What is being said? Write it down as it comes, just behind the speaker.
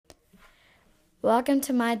Welcome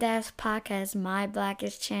to my dad's podcast, My Black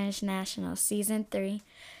is Transnational, Season 3.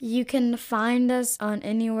 You can find us on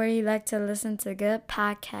anywhere you like to listen to good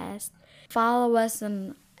podcasts. Follow us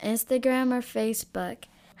on Instagram or Facebook.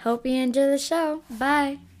 Hope you enjoy the show.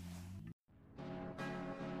 Bye.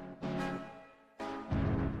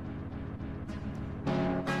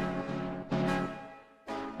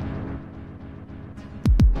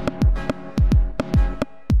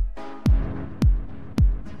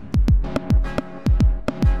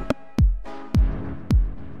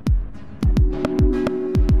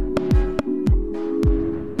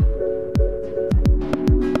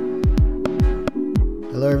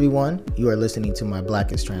 Hello everyone, you are listening to My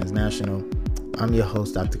Black is Transnational. I'm your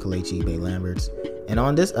host, Dr. Kelechi Bay-Lamberts, and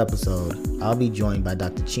on this episode, I'll be joined by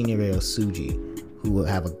Dr. Chinyere Osuji, who will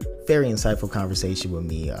have a very insightful conversation with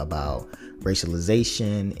me about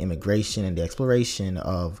racialization, immigration, and the exploration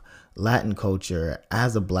of Latin culture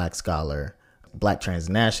as a Black scholar, Black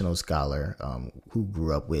transnational scholar, who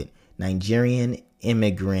grew up with Nigerian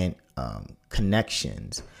immigrant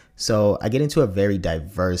connections. So I get into a very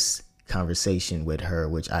diverse conversation with her,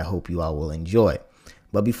 which I hope you all will enjoy.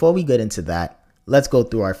 But before we get into that, let's go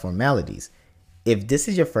through our formalities. If this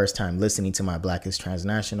is your first time listening to My Black is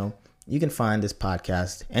Transnational, you can find this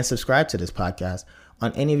podcast and subscribe to this podcast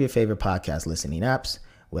on any of your favorite podcast listening apps,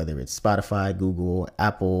 whether it's Spotify, Google,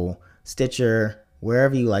 Apple, Stitcher,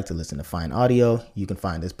 wherever you like to listen to fine audio, you can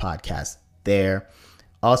find this podcast there.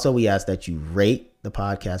 Also, we ask that you rate the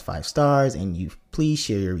podcast 5 stars and you please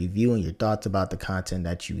share your review and your thoughts about the content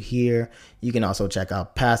that you hear. You can also check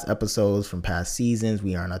out past episodes from past seasons.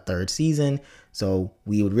 We are in our 3rd season, so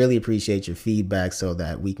we would really appreciate your feedback so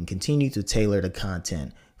that we can continue to tailor the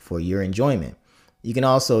content for your enjoyment. You can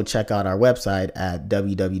also check out our website at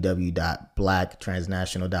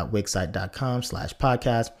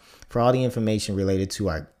www.blacktransnational.wixsite.com/podcast for all the information related to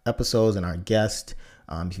our episodes and our guests.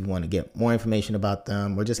 If you want to get more information about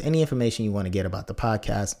them or just any information you want to get about the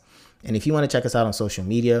podcast. And if you want to check us out on social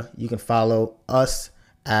media, you can follow us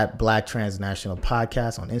at Black Transnational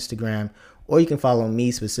Podcast on Instagram, or you can follow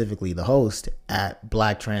me specifically, the host, at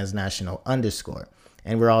Black Transnational _.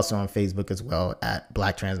 And we're also on Facebook as well at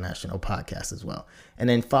Black Transnational Podcast as well. And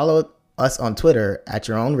then follow us on Twitter at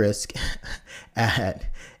your own risk at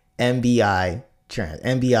MBI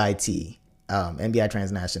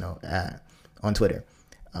Transnational on Twitter.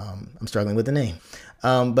 I'm struggling with the name.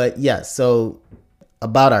 But yeah, so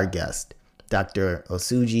about our guest, Dr.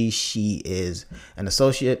 Osuji, she is an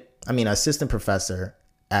assistant professor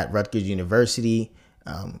at Rutgers University,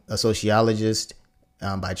 a sociologist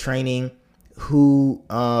by training, who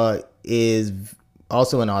is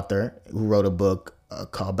also an author who wrote a book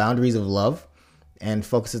called Boundaries of Love and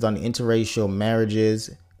focuses on interracial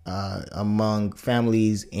marriages among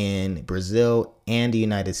families in Brazil and the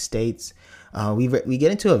United States. We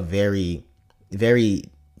get into a very, very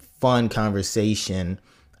fun conversation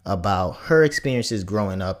about her experiences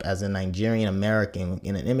growing up as a Nigerian American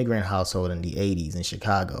in an immigrant household in the 80s in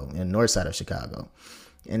Chicago, in the north side of Chicago.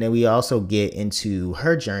 And then we also get into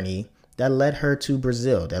her journey that led her to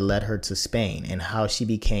Brazil, that led her to Spain, and how she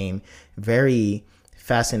became very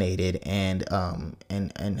fascinated and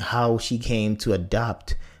how she came to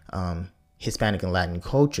adopt Hispanic and Latin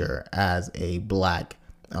culture as a Black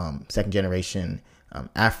second generation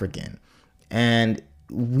African. And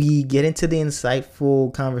we get into the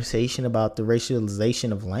insightful conversation about the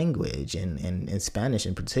racialization of language and Spanish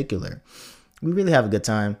in particular. We really have a good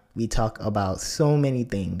time. We talk about so many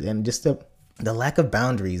things and just the lack of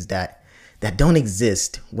boundaries that don't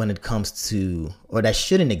exist when it comes to, or that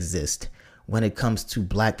shouldn't exist when it comes to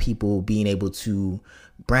Black people being able to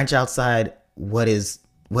branch outside what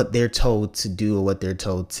they're told to do or what they're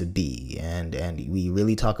told to be. And we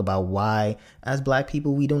really talk about why, as Black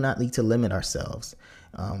people, we do not need to limit ourselves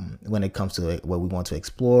when it comes to what we want to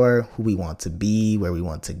explore, who we want to be, where we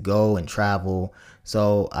want to go and travel.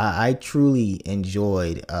 So I truly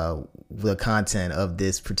enjoyed the content of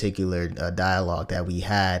this particular dialogue that we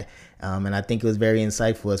had. And I think it was very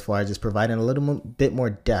insightful as far as just providing a little bit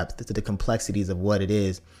more depth to the complexities of what it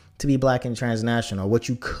is to be Black and transnational, what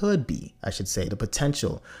you could be, I should say, the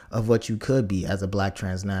potential of what you could be as a Black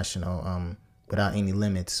transnational without any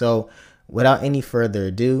limits. So without any further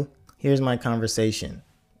ado, here's my conversation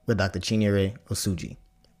with Dr. Chinyere Osuji.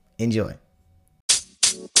 Enjoy.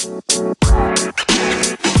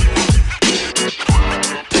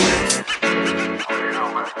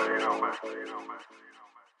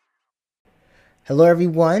 Hello,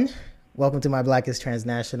 everyone. Welcome to My Black is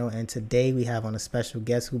Transnational, and today we have on a special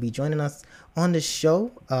guest who will be joining us on the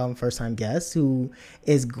show, first-time guest, who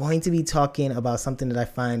is going to be talking about something that I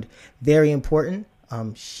find very important,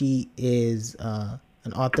 She is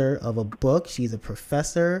an author of a book. She's a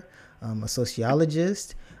professor, a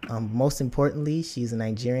sociologist. Most importantly, she's a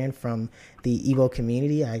Nigerian from the Igbo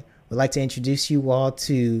community. I would like to introduce you all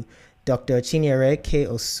to Dr. Chinyere K.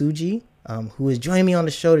 Osuji, who is joining me on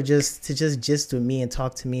the show to just gist with me and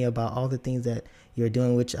talk to me about all the things that you're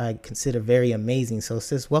doing, which I consider very amazing. So,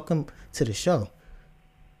 sis, welcome to the show.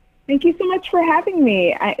 Thank you so much for having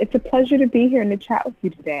me. It's a pleasure to be here and to chat with you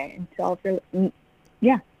today, and to all of your,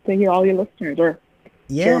 to hear all your listeners, or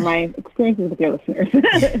share my experiences with your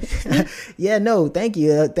listeners. Yeah, no, thank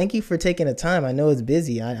you. Thank you for taking the time. I know it's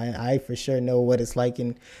busy. I for sure know what it's like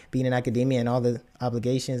in being in academia and all the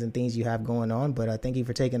obligations and things you have going on. But thank you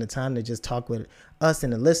for taking the time to just talk with us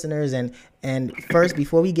and the listeners. And first,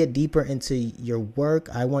 before we get deeper into your work,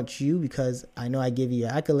 I want you, because I know I give you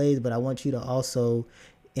your accolades, but I want you to also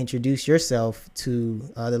introduce yourself to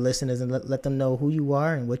the listeners and let them know who you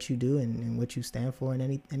are and what you do and what you stand for,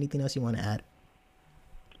 and anything else you want to add.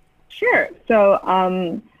 Sure. So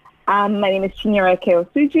my name is Chinyere K.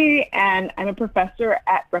 Osuji, and I'm a professor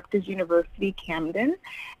at Rutgers University, Camden.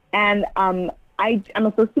 And I'm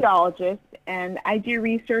a sociologist, and I do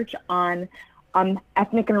research on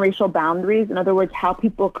ethnic and racial boundaries. In other words, how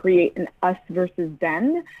people create an us versus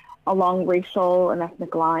them along racial and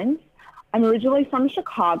ethnic lines. I'm originally from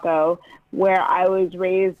Chicago, where I was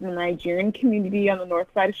raised in the Nigerian community on the north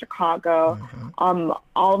side of Chicago. Mm-hmm.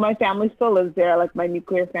 All of my family still lives there, like my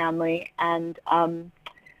nuclear family. And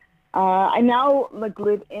I now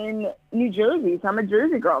live in New Jersey, so I'm a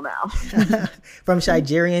Jersey girl now. From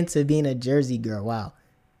Nigerian to being a Jersey girl, wow.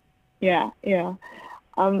 Yeah.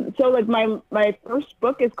 So my first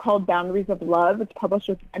book is called Boundaries of Love. It's published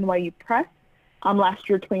with NYU Press last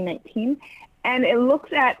year, 2019. And it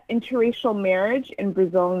looks at interracial marriage in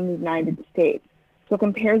Brazil and the United States. So it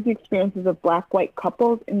compares the experiences of Black-white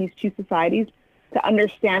couples in these two societies to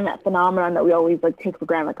understand that phenomenon that we always take for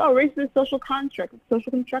granted. Race is a social construct, it's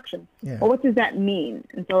social construction. Yeah. Well, what does that mean?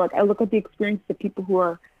 And so I look at the experiences of people who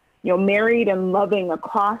are, married and loving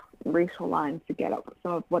across racial lines to get at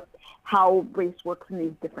some of how race works in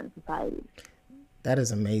these different societies. That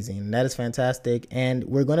is amazing. That is fantastic. And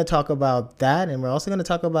we're going to talk about that. And we're also going to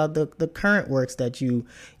talk about the current works that you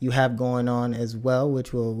have going on as well,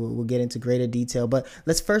 which we'll get into greater detail. But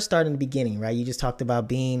let's first start in the beginning, right? You just talked about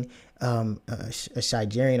being a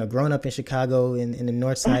Nigerian or growing up in Chicago in the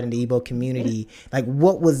north side in the Igbo community.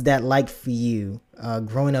 What was that like for you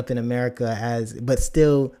growing up in America but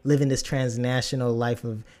still living this transnational life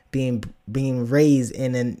of being raised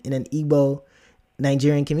in an Igbo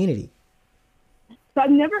Nigerian community? So I've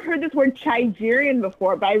never heard this word Nigerian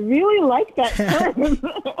before, but I really like that term.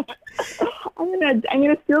 I'm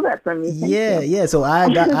gonna steal that from you. Thank you. So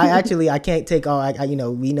I can't take all.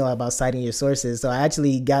 We know about citing your sources. So I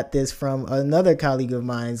actually got this from another colleague of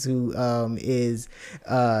mine who is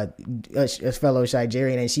a fellow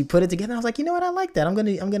Nigerian, and she put it together. I was like, you know what, I like that. I'm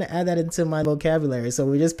gonna add that into my vocabulary. So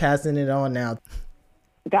we're just passing it on now.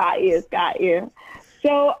 Got you.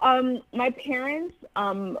 So my parents,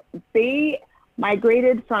 they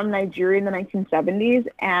migrated from Nigeria in the 1970s,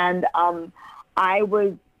 and so I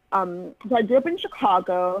grew up in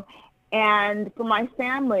Chicago, and for my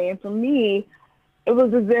family and for me, it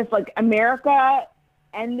was as if America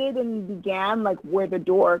ended and began where the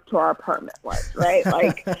door to our apartment was, right?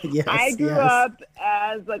 Yes, I grew up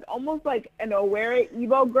as almost an Owerri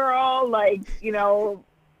Igbo girl,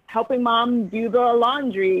 helping mom do the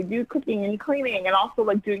laundry, do cooking and cleaning, and also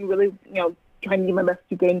doing really, trying to do my best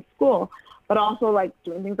to get in school. But also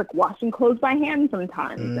doing things like washing clothes by hand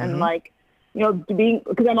sometimes, mm-hmm. and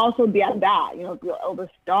because I'm also the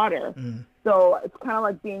eldest daughter. Mm. So it's kind of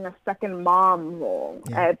like being a second mom role.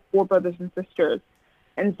 Yeah. I had 4 brothers and sisters.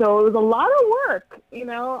 And so it was a lot of work,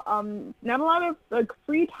 not a lot of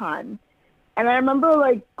free time. And I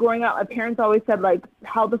remember growing up, my parents always said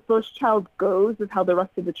how the first child goes is how the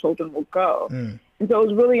rest of the children will go. Mm. And so it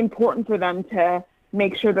was really important for them to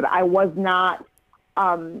make sure that I was not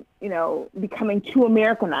becoming too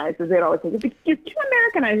Americanized, as they'd always say. You're too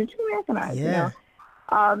Americanized, yeah.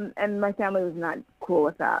 And my family was not cool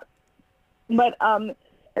with that. But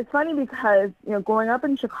it's funny because, growing up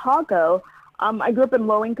in Chicago, I grew up in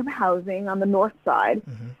low-income housing on the north side,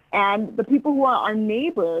 mm-hmm. and the people who are our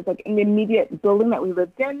neighbors, in the immediate building that we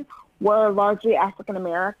lived in, were largely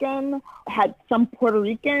African-American, had some Puerto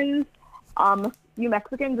Ricans, a few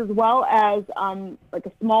Mexicans, as well as a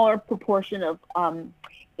smaller proportion of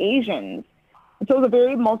Asians. And so it was a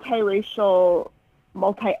very multiracial,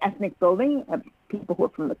 multi-ethnic building. People who are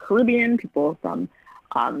from the Caribbean, people from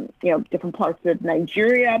different parts of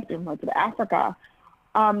Nigeria, different parts of Africa.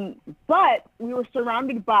 But we were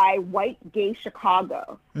surrounded by white gay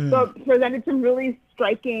Chicago. So it presented some really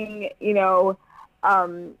striking,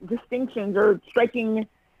 distinctions or striking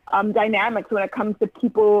dynamics when it comes to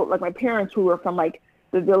people like my parents who were from like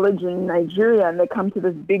the village in Nigeria, and they come to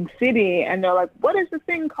this big city and they're like, what is this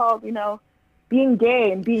thing called, being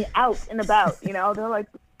gay and being out and about, they're like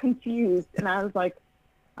confused. And I was like,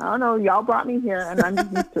 I don't know, y'all brought me here and I'm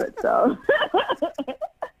just used to it. So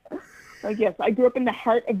like, yes, I grew up in the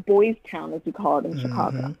heart of Boys Town, as we call it in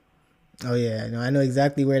Chicago. Oh yeah, no, I know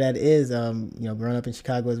exactly where that is. Growing up in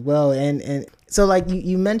Chicago as well, and so like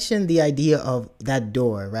you mentioned the idea of that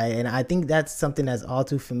door, right? And I think that's something that's all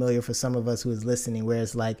too familiar for some of us who is listening, where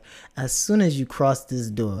it's like, as soon as you cross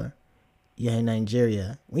this door, you're in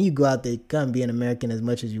Nigeria. When you go out there, you can be an American as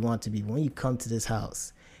much as you want to be. But when you come to this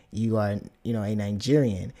house, you are, a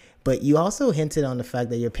Nigerian. But you also hinted on the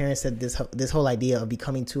fact that your parents said this whole idea of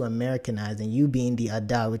becoming too Americanized, and you being the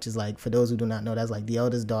Ada, which is like, for those who do not know, that's like the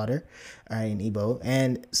eldest daughter, right, in Igbo.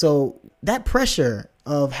 And so that pressure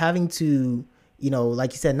of having to,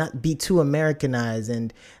 like you said, not be too Americanized.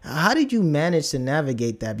 And how did you manage to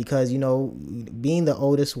navigate that? Because, being the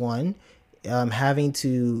oldest one, having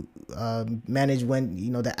to manage when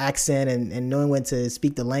the accent and knowing when to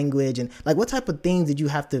speak the language, and like what type of things did you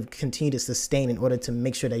have to continue to sustain in order to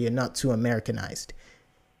make sure that you're not too Americanized?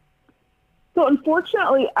 So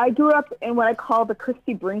unfortunately, I grew up in what I call the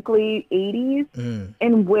Christy Brinkley 80s,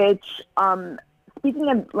 in which speaking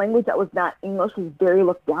a language that was not English was very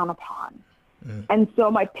looked down upon. And so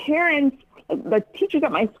my parents, the teachers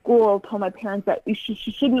at my school told my parents that she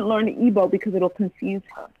shouldn't learn Igbo because it'll confuse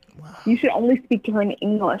her. Wow. You should only speak to her in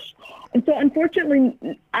English. And so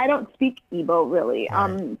unfortunately, I don't speak Igbo really.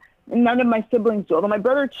 Right. None of my siblings do. Although my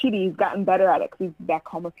brother Chidi's gotten better at it because he's back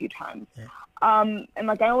home a few times. Yeah. And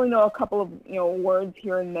like I only know a couple of words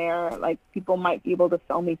here and there. Like people might be able to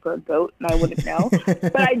sell me for a goat, and I wouldn't know.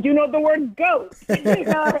 But I do know the word goat. I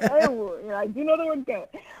do know the word goat.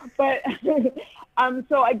 But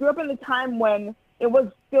so I grew up in the time when it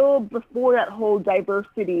was still before that whole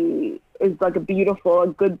diversity is like a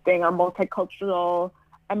good thing, or multicultural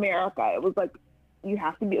America. It was like you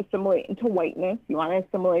have to be assimilate into whiteness. You want to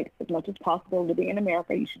assimilate as much as possible living in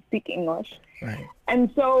America. You should speak English. Right.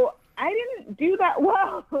 And so I didn't do that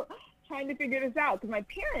well trying to figure this out because my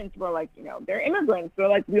parents were like, they're immigrants. They're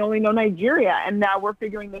like, we only know Nigeria. And now we're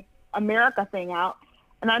figuring this America thing out.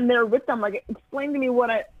 And I'm there with them, like, explain to me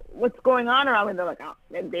what's going on around me. They're like, oh,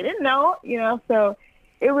 they didn't know, So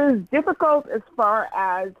it was difficult as far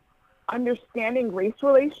as understanding race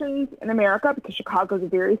relations in America because Chicago is a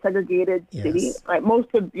very segregated city, right? Most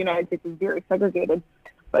of the United States is very segregated,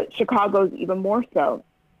 but Chicago is even more so.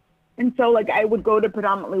 And so, like, I would go to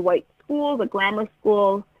predominantly white schools, like grammar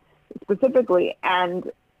schools specifically,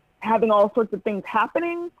 and having all sorts of things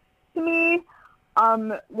happening to me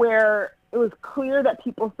where it was clear that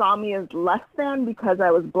people saw me as less than because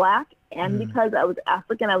I was Black and because I was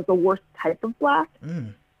African. I was the worst type of Black.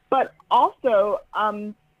 But also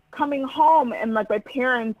coming home and like my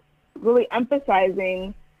parents really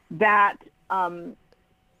emphasizing that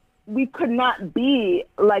we could not be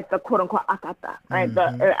like the quote unquote Akata, right?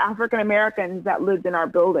 The African Americans that lived in our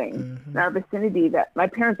building, in our vicinity, that my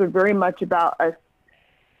parents were very much about us,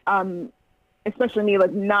 especially me,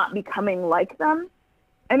 like not becoming like them.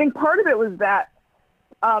 I think part of it was that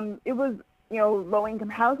it was, low income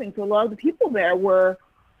housing. So a lot of the people there were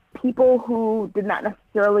people who did not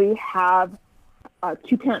necessarily have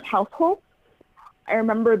two-parent households. I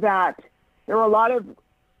remember that there were a lot of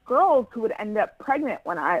girls who would end up pregnant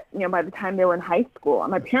when by the time they were in high school.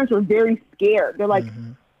 And my parents were very scared. They're like,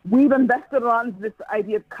 we've invested a lot into this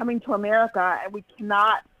idea of coming to America and we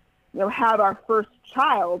cannot, have our first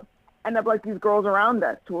child end up like these girls around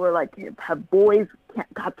us who are like, have boys,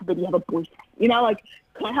 God forbid you have a boyfriend, like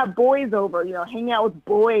can't have boys over, hanging out with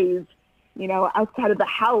boys, outside of the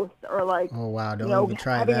house, or like, oh wow, don't even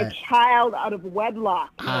try having that. A child out of wedlock.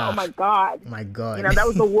 Oh my God. My God. That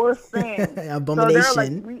was the worst thing. Abomination. So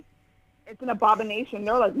they're like, it's an abomination.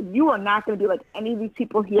 They're like, you are not going to be like any of these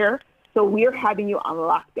people here. So we're having you on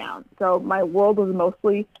lockdown. So my world was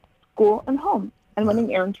mostly school and home and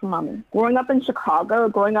running errands for mommy. Growing up in Chicago,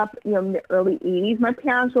 in the early 80s, my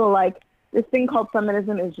parents were like, this thing called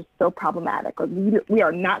feminism is just so problematic. Like, we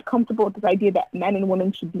are not comfortable with this idea that men and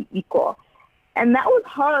women should be equal. And that was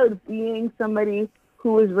hard being somebody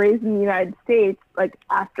who was raised in the United States, like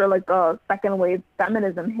after like the second wave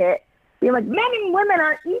feminism hit, being like, men and women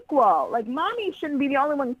are equal. Like mommy shouldn't be the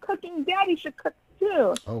only one cooking, daddy should cook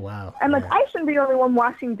too. Oh wow. And like I shouldn't be the only one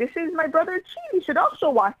washing dishes. My brother Chidi should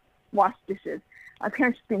also wash dishes. My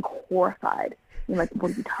parents just being horrified. You're like,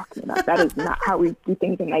 what are you talking about? That is not how we do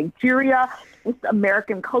things in Nigeria. This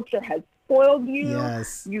American culture has spoiled you.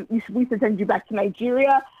 Yes. We should send you back to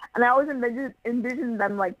Nigeria. And I always envision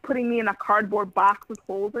them like putting me in a cardboard box with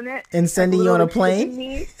holes in it and sending you on a plane.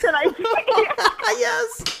 Me to Nigeria.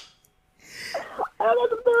 Yes. I don't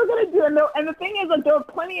know what they were gonna do, and the thing is, like, there were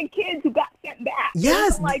plenty of kids who got sent back.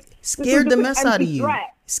 Yes, like scared the mess out of you.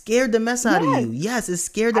 Threat. Scared the mess out of you. Yes, it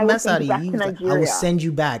scared the mess out of you. I will send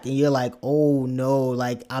you back, and you're like, oh no,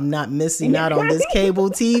 like I'm not missing out on this cable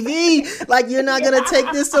TV. Like you're not gonna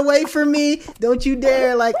take this away from me. Don't you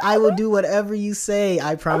dare! Like I will do whatever you say.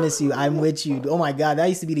 I promise you, I'm with you. Oh my God, that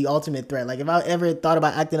used to be the ultimate threat. Like if I ever thought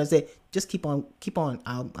about acting, I'd say, just keep on.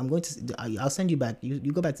 I'll send you back. You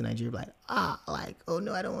go back to Nigeria. Like, oh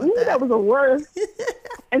no, I don't want that. That was the worst.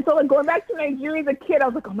 And so, like, going back to Nigeria as a kid, I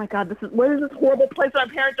was like, oh my God, where is this horrible place my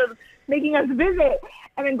parents are making us visit?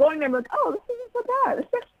 And then going there, I'm like, oh, this isn't so bad. This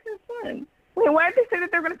is actually kind of fun. Wait, why did they say that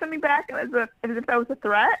they're going to send me back as if that was a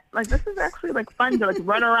threat? Like, this is actually, like, fun to, like,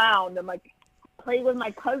 run around and, like, play with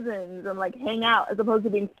my cousins and, like, hang out as opposed to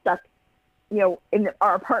being stuck, in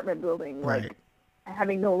our apartment building, like, right.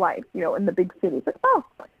 Having no life, in the big city. It's like, oh,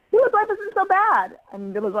 village life isn't so bad. I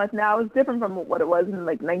mean, village life now is different from what it was in,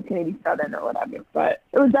 like, 1987 or whatever. But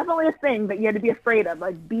it was definitely a thing that you had to be afraid of,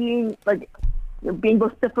 like, being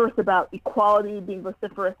vociferous about equality, being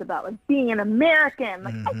vociferous about, like, being an American.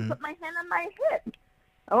 Like, I can put my hand on my hip.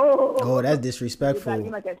 Oh, that's disrespectful.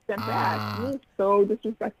 Like I sent back. It was so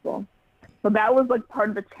disrespectful. But that was, like, part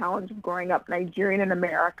of the challenge of growing up Nigerian in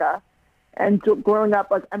America and growing up,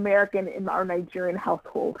 like, American in our Nigerian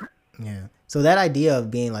household. Yeah. So that idea of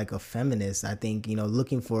being like a feminist, I think,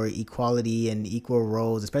 looking for equality and equal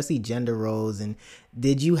roles, especially gender roles. And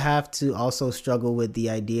did you have to also struggle with the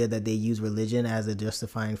idea that they use religion as a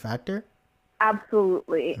justifying factor?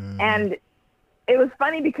 Absolutely. And it was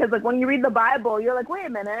funny because, like, when you read the Bible, you're like, wait a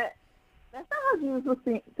minute. That's not how Jesus was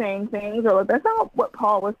saying things, or like, that's not what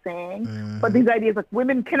Paul was saying. But these ideas, like,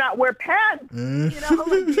 women cannot wear pants, like,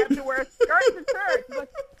 you have to wear a skirt to church. Like,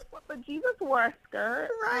 but Jesus wore a skirt.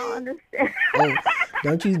 Right. I don't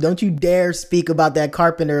understand. Don't you dare speak about that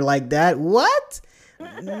carpenter like that. What?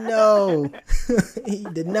 No, he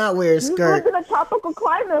did not wear a skirt. He was in a tropical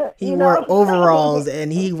climate. He wore overalls,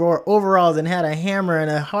 and had a hammer and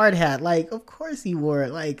a hard hat. Like, of course he wore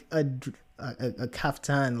like a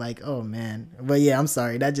kaftan. Like, oh man. But yeah, I'm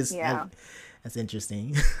sorry. That's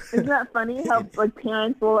interesting. Isn't that funny how, like,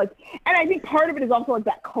 parents will, like, and I think part of it is also, like,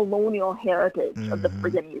 that colonial heritage of the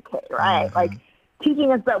friggin' UK, right? Like,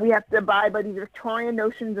 teaching us that we have to abide by these Victorian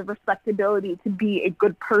notions of respectability to be a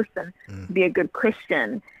good person, to be a good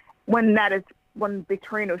Christian, when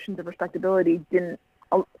Victorian notions of respectability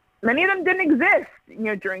many of them didn't exist,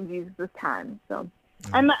 during Jesus' time. So,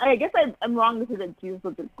 I guess I'm wrong to say that Jesus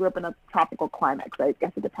grew up in a tropical climate, because I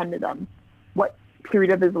guess it depended on what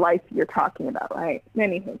period of his life you're talking about, right?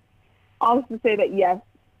 Anywho, all to say that, yes,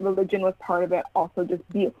 religion was part of it. Also, just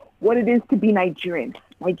be what it is to be Nigerian.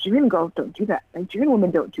 Nigerian girls don't do that. Nigerian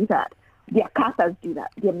women don't do that. The Akasas do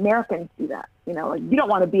that. The Americans do that. Like, you don't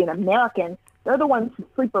want to be an American. They're the ones who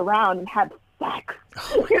sleep around and have sex.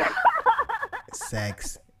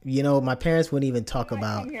 Sex. My parents wouldn't even talk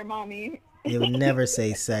about. Come here, mommy. They would never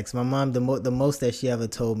say sex. My mom, the most that she ever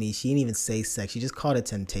told me, she didn't even say sex. She just called it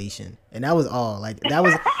temptation, and that was all. Like that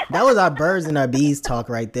was our birds and our bees talk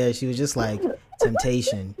right there. She was just like,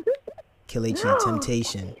 temptation, Kelechi,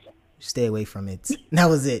 temptation. Stay away from it. That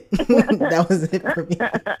was it. That was it for me.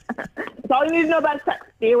 That's all you need to know about sex.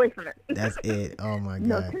 Stay away from it. That's it. Oh my God.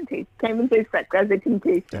 No temptation. Can't even say sex. That's a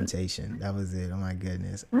temptation. Temptation. That was it. Oh my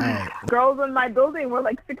goodness. All right. Girls in my building were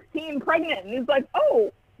like 16 pregnant, and it's like,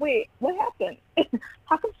 oh, wait, what happened?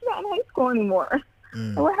 How come she's not in high school anymore?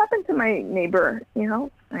 What happened to my neighbor? Anyhow.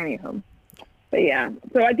 But yeah,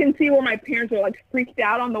 so I can see where my parents were, like, freaked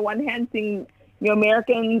out on the one hand, seeing,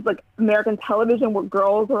 American television where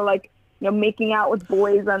girls were, like, making out with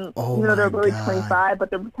boys and, they're really 25, but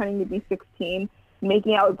they're pretending to be 16,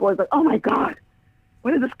 making out with boys. Like, oh my God,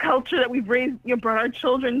 what is this culture that we've brought our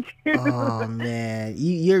children to? Oh man,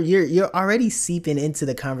 you're already seeping into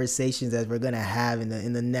the conversations that we're gonna have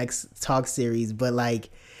in the next talk series. But, like,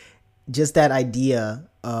 just that idea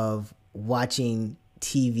of watching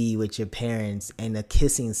TV with your parents and the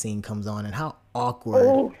kissing scene comes on, and how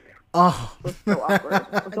awkward. Oh, it was so awkward.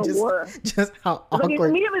 It was the worst. Just how awkward. Like,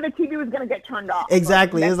 immediately the TV was gonna get turned off.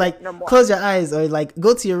 Exactly. It's like, no, close your eyes, or like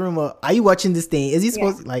go to your room. Or, are you watching this thing? Is he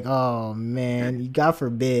supposed to, like? Oh man, God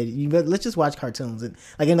forbid. Let's just watch cartoons. And,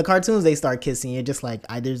 like, in the cartoons, they start kissing. You're just like,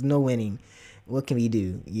 there's no winning. what can we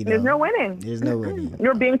do? You know, There's no winning. There's no winning.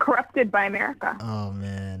 You're being corrupted by America. Oh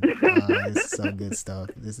man, this is some good stuff.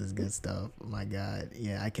 This is good stuff. Oh, my God,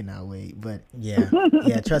 yeah, I cannot wait. But yeah,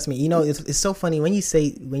 trust me. You know, it's so funny when you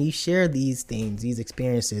share these things, these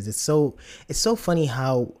experiences. It's so funny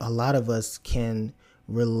how a lot of us can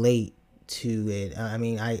relate to it. I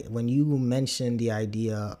mean, when you mentioned the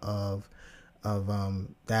idea of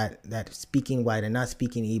that speaking white and not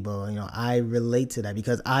speaking Igbo, you know, I relate to that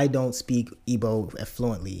because I don't speak Igbo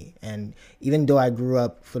fluently. And even though I grew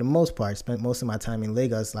up, for the most part, spent most of my time in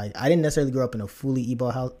Lagos, like I didn't necessarily grow up in a fully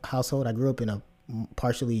Igbo household. I grew up in a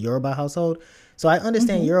partially Yoruba household. So I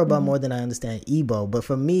understand Yoruba more than I understand Igbo. But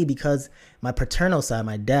for me, because my paternal side,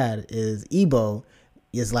 my dad is Igbo,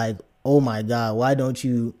 is like, oh my God, why don't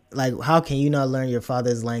you, like, how can you not learn your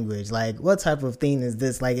father's language? Like, what type of thing is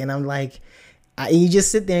this? Like, and I'm like, you just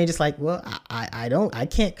sit there and just like, well, I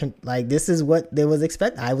can't, like, this is what there was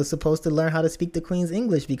expected. I was supposed to learn how to speak the Queen's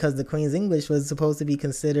English because the Queen's English was supposed to be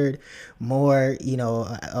considered more, you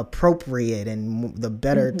know, appropriate and the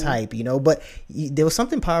better type, you know. But there was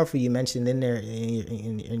something powerful you mentioned in there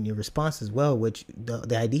in your response as well, which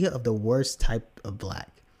the idea of the worst type of black.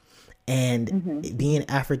 And being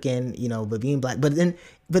African, you know, but being black. But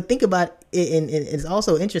think about it, and it's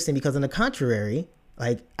also interesting because on the contrary,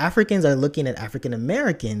 like Africans are looking at African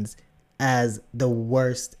Americans as the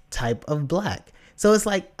worst type of black. So it's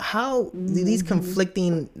like, how these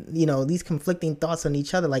conflicting thoughts on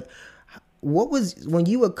each other. Like, what was, when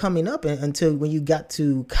you were coming up until when you got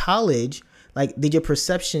to college, like, did your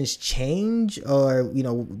perceptions change, or, you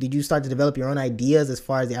know, did you start to develop your own ideas as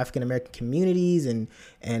far as the African American communities and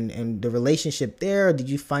the relationship there? Or did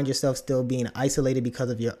you find yourself still being isolated because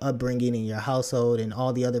of your upbringing and your household and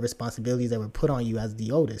all the other responsibilities that were put on you as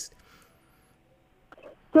the oldest?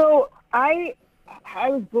 So I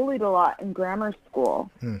was bullied a lot in grammar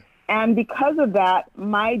school. And because of that,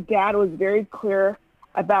 my dad was very clear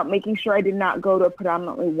about making sure I did not go to a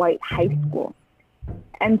predominantly white high school.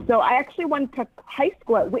 And so I actually went to high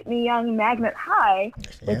school at Whitney Young Magnet High,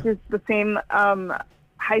 which is the same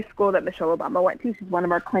high school that Michelle Obama went to. She's one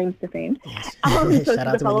of our claims to fame. So she's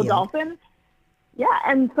a fellow Dolphin. Yeah,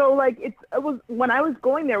 and so like it was when I was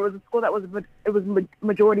going there, it was a school that was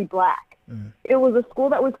majority black. It was a school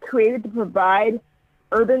that was created to provide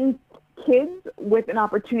urban kids with an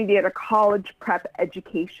opportunity at a college prep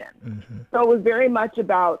education. So it was very much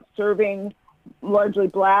about serving largely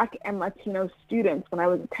black and Latino students when I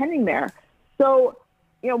was attending there. So,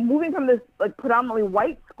 you know, moving from this like predominantly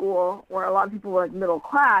white school where a lot of people were like middle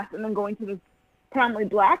class, and then going to this predominantly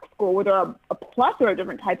black school where there are a plethora of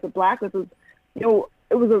different types of blackness was, you know,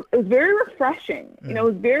 it was very refreshing. You know,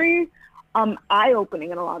 it was very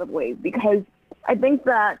eye-opening in a lot of ways, because I think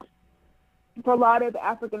that for a lot of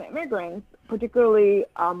African immigrants, particularly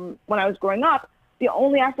when I was growing up, the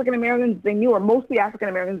only African Americans they knew, or mostly African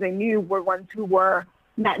Americans they knew, were ones who were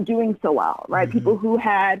not doing so well, right? People who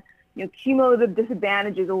had, you know, cumulative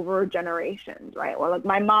disadvantages over generations, right? Or like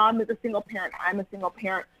my mom is a single parent, I'm a single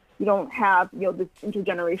parent. We don't have, you know, this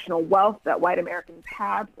intergenerational wealth that white Americans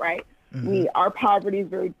have, right? Our poverty is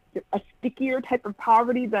very a stickier type of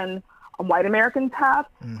poverty than white Americans have.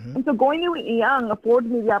 And so going to Whitney Young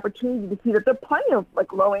afforded me the opportunity to see that there are plenty of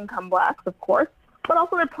like low-income blacks, of course, but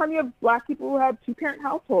also there are plenty of black people who have two-parent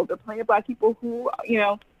households. There are plenty of black people who, you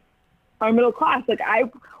know, are middle class. Like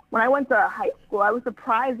when I went to high school, I was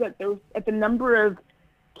surprised at the number of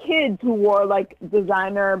kids who wore like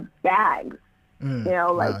designer bags. You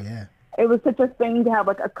know, like it was such a thing to have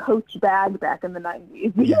like a Coach bag back in the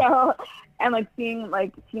 90s, you know, and like seeing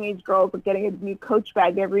like teenage girls like, getting a new Coach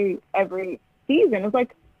bag every season. It was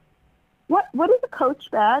like, what is a Coach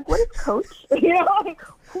bag? What is Coach? You know, like,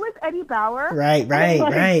 who is Eddie Bauer? Right.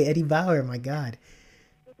 Eddie Bauer, my God.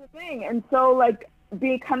 It's a thing. And so like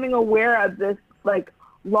becoming aware of this like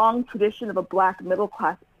long tradition of a black middle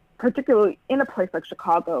class, particularly in a place like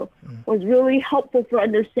Chicago, was really helpful for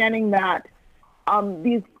understanding that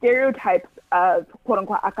these stereotypes of quote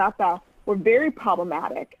unquote akata were very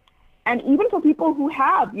problematic. And even for people who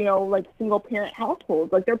have, you know, like single parent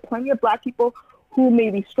households, like there are plenty of black people who may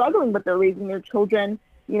be struggling, but they're raising their children,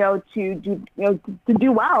 you know, to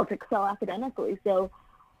do well, to excel academically. So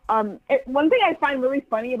one thing I find really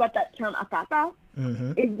funny about that term akata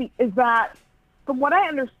is that from what I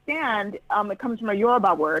understand, it comes from a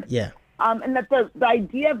Yoruba word. Yeah. And that the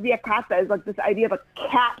idea of the akata is like this idea of a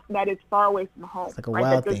cat that is far away from home. It's like a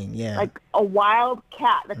wild thing, yeah. Like a wild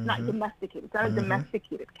cat that's not domesticated. It's not a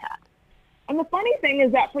domesticated cat. And the funny thing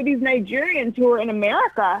is that for these Nigerians who are in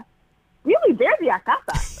America, really, they're the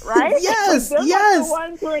akata, right? Yes, like they're like the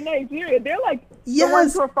ones who are in Nigeria. They're like the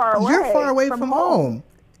ones who are far away. You're far away from home.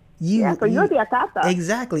 So you're the Akata.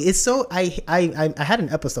 Exactly. It's so I had an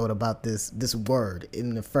episode about this word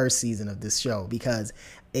in the first season of this show because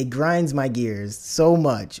it grinds my gears so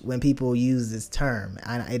much when people use this term,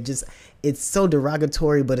 and it's so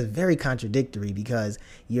derogatory, but it's very contradictory because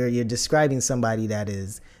you're describing somebody that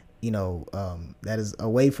is, that is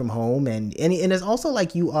away from home, and it's also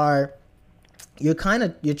like you're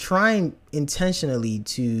trying intentionally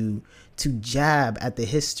to jab at the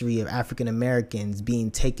history of African Americans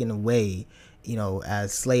being taken away,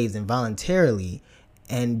 as slaves involuntarily,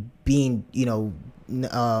 and being,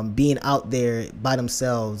 being out there by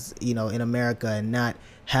themselves, in America, and not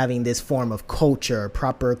having this form of culture,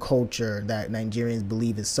 proper culture that Nigerians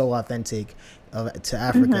believe is so authentic to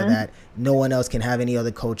Africa that no one else can have any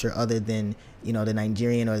other culture other than, the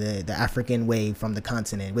Nigerian or the African way from the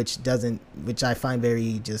continent, which I find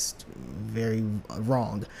very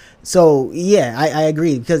wrong. So yeah, I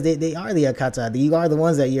agree, because they are the Akata. You are the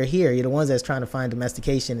ones that you're here. You're the ones that's trying to find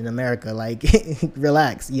domestication in America. Like,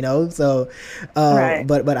 relax, So, right.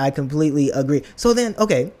 but I completely agree. So then,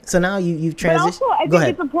 okay, so now you've transitioned. But also, I think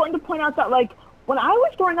it's important to point out that, like, when I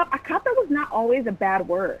was growing up, Akata was not always a bad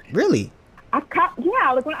word. Really?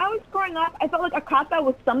 Like when I was growing up, I felt like Akata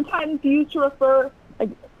was sometimes used to refer, like,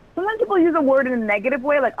 sometimes people use a word in a negative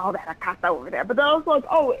way, like, oh, that Akata over there. But they're also like,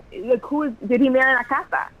 oh, like, did he marry an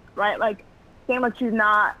Akata, right? Like, saying like she's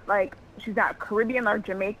not Caribbean or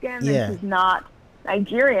Jamaican, and she's not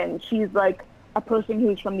Nigerian. She's like a person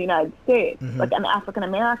who's from the United States, like an African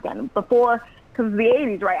American. Before, because of the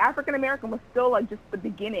 80s, right? African American was still like just the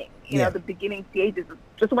beginning, the beginning stages.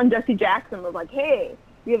 Just when Jesse Jackson was like, hey,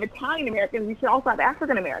 we have Italian Americans, we should also have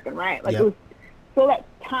African American, right? Like, it was still that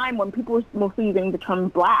time when people were mostly using the term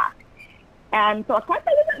black. And so Akata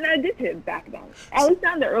wasn't an additive back then, at least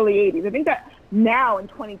not in the early 80s. I think that now in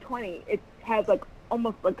 2020, it has like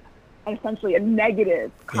almost like essentially a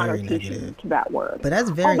negative connotation to that word. But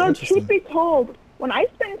that's very interesting. Truth be told, when I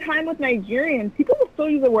spend time with Nigerians, people will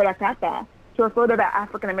still use the word Akata to refer to that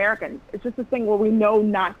African Americans. It's just a thing where we know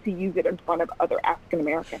not to use it in front of other African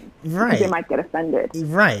Americans. Right. Because they might get offended.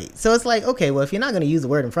 Right. So it's like, okay, well, if you're not going to use the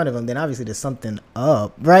word in front of them, then obviously there's something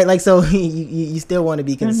up, right? Like, so you still want to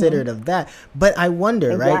be considerate of that. But I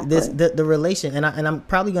wonder, right, the relation, and I'm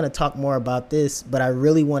probably going to talk more about this, but I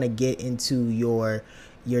really want to get into your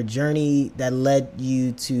journey that led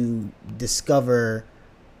you to discover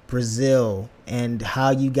Brazil and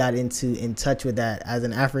how you got in touch with that as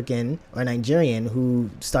an African or Nigerian who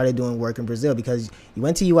started doing work in Brazil, because you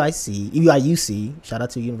went to UIUC, shout out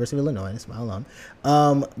to University of Illinois, that's my alum.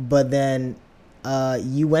 But then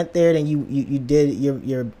you went there and you did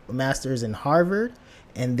your master's in Harvard,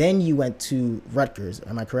 and then you went to Rutgers.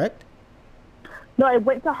 Am I correct? No, I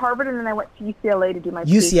went to Harvard and then I went to UCLA to do my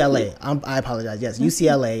UCLA. PhD. I apologize. Yes,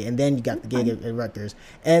 UCLA, and then you got the gig at Rutgers.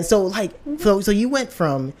 And so, like, so you went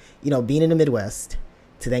from being in the Midwest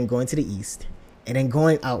to then going to the East, and then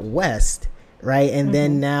going out West, right? And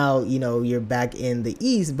then now you're back in the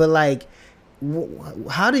East. But like,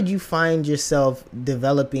 how did you find yourself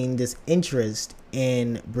developing this interest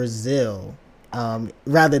in Brazil?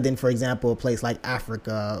 Rather than, for example, a place like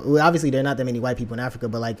Africa. Well, obviously, there are not that many white people in Africa,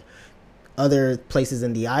 but like other places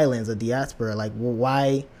in the islands or diaspora, like, well,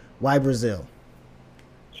 why Brazil?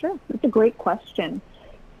 Sure, that's a great question.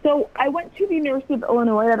 So I went to the University of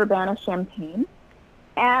Illinois at Urbana-Champaign,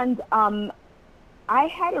 and I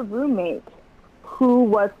had a roommate who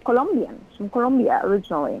was Colombian, from Colombia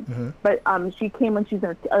originally, but she came when she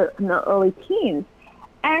was in her early teens.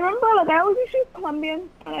 And I remember, like, I always knew she was Colombian,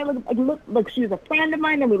 and I looked like she was a friend of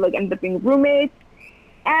mine, and we like ended up being roommates.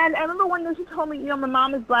 And I remember one day she told me, my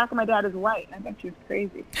mom is black and my dad is white. And I thought she was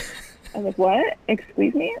crazy. I was like, what?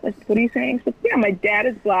 Excuse me? Like, what are you saying? She said, yeah, my dad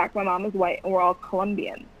is black, my mom is white, and we're all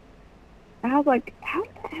Colombian. And I was like, how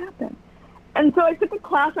did that happen? And so I took a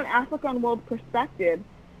class on Africa and World Perspective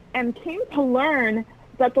and came to learn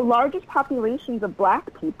that the largest populations of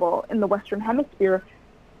black people in the Western Hemisphere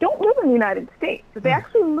don't live in the United States. That they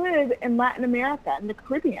actually live in Latin America and the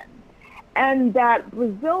Caribbean. And that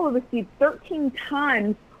Brazil received 13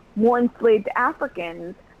 times more enslaved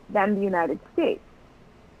Africans than the United States.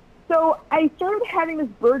 So I started having this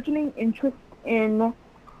burgeoning interest in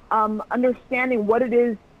understanding what it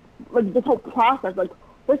is, like this whole process. Like,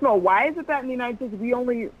 first of all, why is it that in the United States we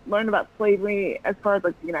only learn about slavery as far as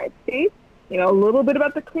like the United States, a little bit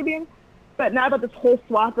about the Caribbean, but not about this whole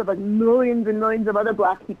swath of like millions and millions of other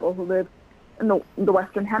black people who live in the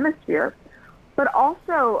Western Hemisphere. But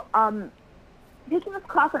also, taking this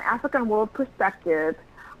class on African World Perspective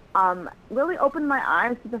really opened my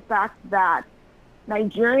eyes to the fact that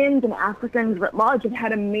Nigerians and Africans writ large have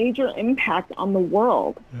had a major impact on the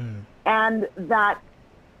world. And that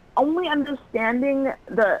only understanding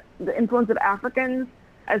the influence of Africans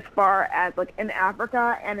as far as like in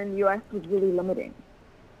Africa and in the U.S. was really limiting.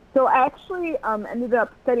 So I actually ended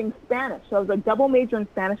up studying Spanish. So I was a double major in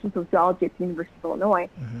Spanish and sociology at the University of Illinois,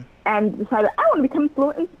 and decided I want to become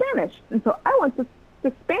fluent in Spanish. And so I went to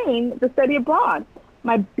Spain to study abroad.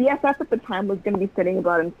 My BFF at the time was going to be studying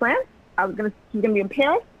abroad in France. He was going to be in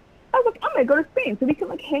Paris. I was like, I'm going to go to Spain so we can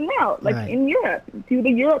like hang out like in Europe, do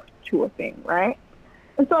the Europe tour thing, right?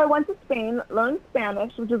 And so I went to Spain, learned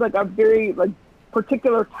Spanish, which is like a very like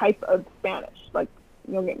particular type of Spanish. Like,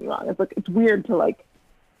 don't get me wrong, it's like it's weird to like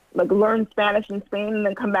learn Spanish in Spain and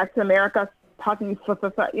then come back to America talking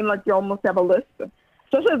like you almost have a lisp.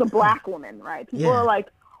 Especially as a black woman, right? People are like,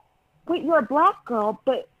 wait, you're a black girl,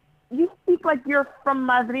 but you speak like you're from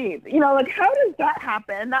Madrid. Like how does that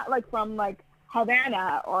happen? Not like from like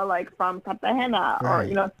Havana or like from Cartagena or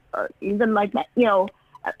even like, El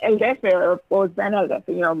DF or what was then El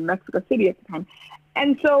DF, Mexico City at the time.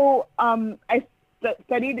 And so I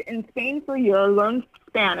studied in Spain for a year, learned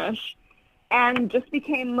Spanish, and just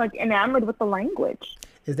became like enamored with the language.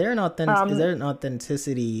 Is there an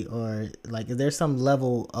authenticity or like is there some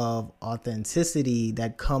level of authenticity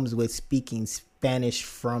that comes with speaking Spanish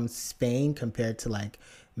from Spain compared to like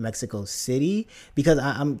Mexico City? Because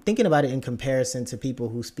I'm thinking about it in comparison to people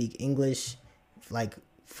who speak English like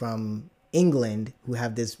from England, who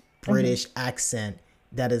have this British accent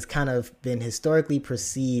that has kind of been historically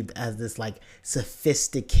perceived as this like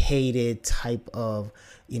sophisticated type of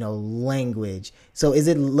language. So is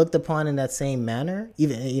it looked upon in that same manner,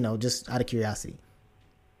 even just out of curiosity?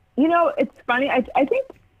 It's funny. I think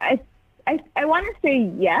I want to say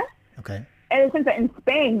yes. Okay. In the sense that in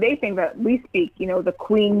Spain they think that we speak the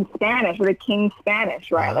Queen Spanish or the King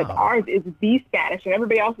Spanish, right? Wow. Like ours is the Spanish, and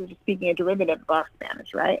everybody else is just speaking a derivative of our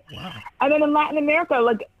Spanish, right? Wow. And then in Latin America,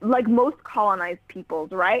 like most colonized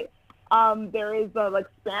peoples, right? There is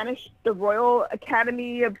Spanish, the Royal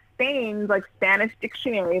Academy of Spain's like Spanish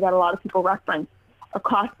dictionary that a lot of people reference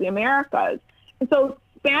across the Americas. And so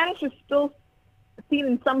Spanish is still seen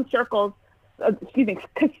in some circles,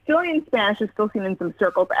 Castilian Spanish is still seen in some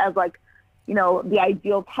circles as like, the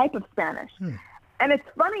ideal type of Spanish. And it's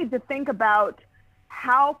funny to think about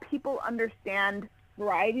how people understand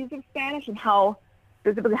varieties of Spanish and how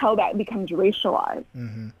specifically how that becomes racialized.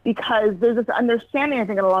 Because there's this understanding, I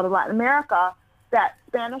think, in a lot of Latin America that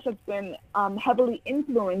Spanish has been heavily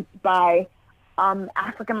influenced by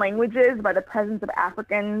African languages, by the presence of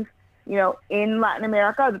Africans, in Latin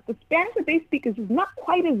America. That the Spanish that they speak is not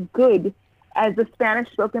quite as good as the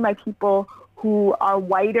Spanish spoken by people who are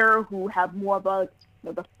whiter, who have more of a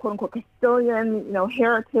the quote unquote Castilian,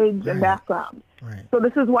 heritage and background. Right. So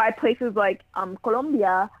this is why places like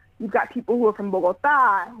Colombia, you've got people who are from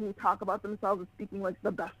Bogota who talk about themselves as speaking like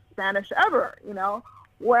the best Spanish ever,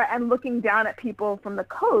 and looking down at people from the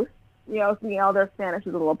coast, seeing how their Spanish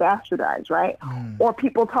is a little bastardized, right? Or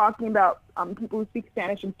people talking about people who speak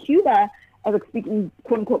Spanish in Cuba as like speaking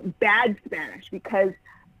quote unquote bad Spanish because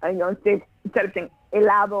instead of saying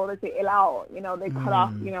helado, they say helado. They cut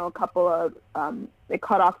off, a couple of, they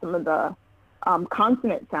cut off some of the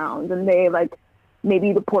consonant sounds, and they like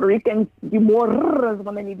maybe the Puerto Ricans do more r's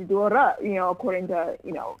when they need to do a r, according to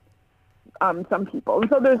some people. And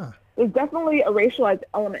so there's definitely a racialized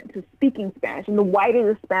element to speaking Spanish, and the whiter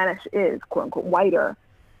your Spanish is, quote unquote whiter,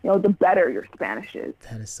 the better your Spanish is.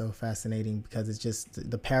 That is so fascinating because it's just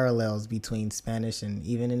the parallels between Spanish and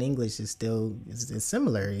even in English is still is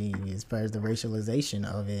similar as far as the racialization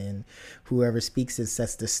of it, and whoever speaks it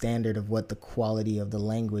sets the standard of what the quality of the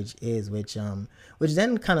language is, which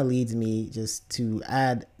then kind of leads me just to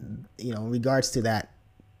add, in regards to that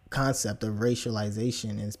concept of racialization,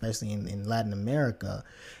 and especially in Latin America.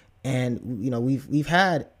 And, we've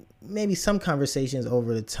had maybe some conversations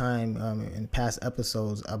over the time in past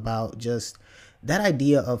episodes about just that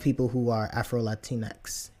idea of people who are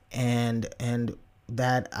Afro-Latinx and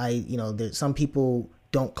that there's some people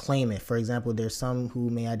don't claim it. For example, there's some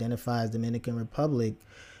who may identify as Dominican Republic,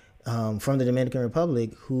 from the Dominican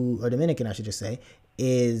Republic, or Dominican, I should just say,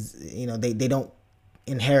 is, they don't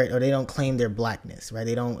inherit or they don't claim their blackness, right?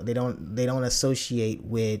 They don't associate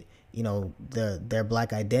with, their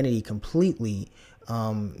black identity completely.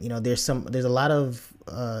 There's a lot of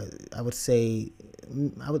I would say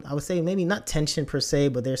maybe not tension per se,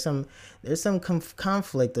 but there's some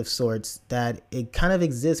conflict of sorts that it kind of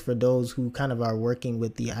exists for those who kind of are working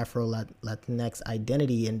with the Afro-Latinx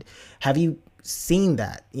identity. And have you seen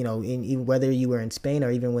that, in whether you were in Spain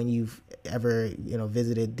or even when you've ever,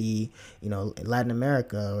 visited the, Latin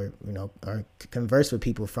America or conversed with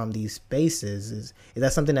people from these spaces? Is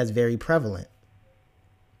that something that's very prevalent?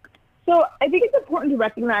 So I think it's important to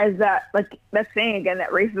recognize that, like that saying again,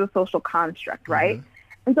 that race is a social construct, right? Mm-hmm.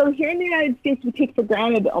 And so here in the United States, we take for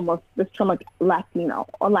granted almost this term like Latino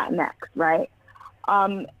or Latinx, right?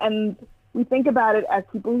 And we think about it as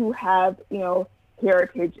people who have,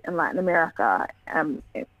 heritage in Latin America, and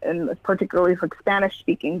particularly for Spanish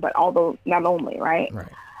speaking, but although not only, right? Right.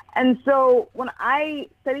 And so when I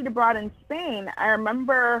studied abroad in Spain, I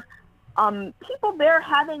remember people there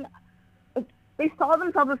they saw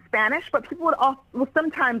themselves as Spanish, but people would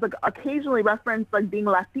sometimes, like, occasionally reference, like, being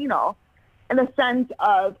Latino in the sense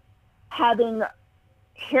of having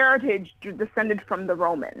heritage descended from the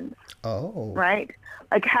Romans. Oh. Right?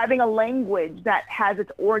 Like having a language that has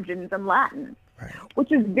its origins in Latin. Right.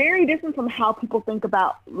 Which is very different from how people think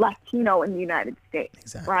about Latino in the United States.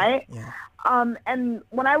 Exactly. Right? Yeah. And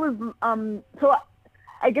when I was, so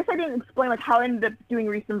I guess I didn't explain, like, how I ended up doing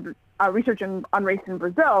research on race in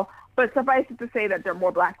Brazil, but suffice it to say that there are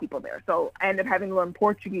more Black people there. So I ended up having to learn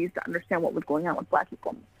Portuguese to understand what was going on with Black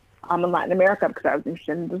people in Latin America, because I was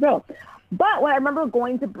interested in Brazil. But when I remember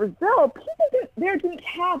going to Brazil, people there didn't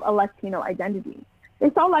have a Latino identity. They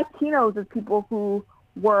saw Latinos as people who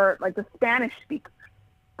were like the Spanish speakers,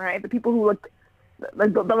 right? The people who looked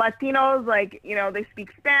like the Latinos, like, they speak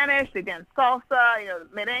Spanish, they dance salsa,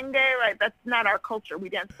 merengue, right? That's not our culture. We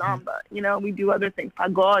dance samba, we do other things,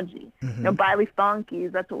 pagode, baile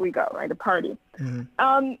funkies, that's what we go, right? A party.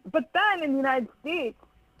 Mm-hmm. But then in the United States,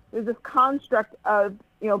 there's this construct of,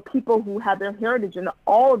 people who have their heritage in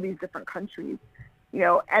all of these different countries,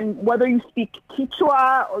 and whether you speak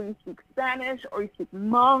Quechua or you speak Spanish or you speak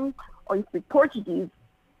Hmong or you speak Portuguese,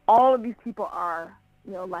 all of these people are,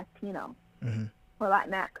 Latino. Mm-hmm. Or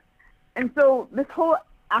Latinx. And so this whole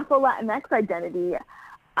Afro-Latinx identity,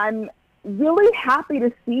 I'm really happy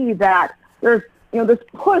to see that there's, this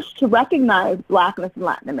push to recognize Blackness in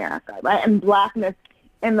Latin America, right? And Blackness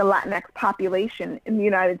in the Latinx population in the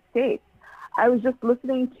United States. I was just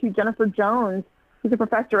listening to Jennifer Jones, who's a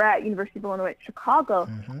professor at University of Illinois at Chicago,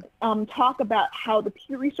 talk about how the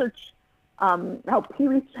Pew Research,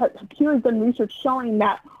 Pew has done research showing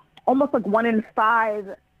that almost like 1 in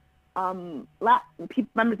 5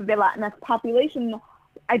 members of the Latinx population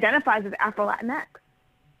identifies as Afro-Latinx.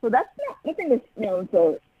 So that's nothing to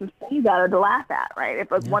sneeze at or to laugh at, right?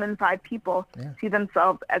 If 1 in 5 people see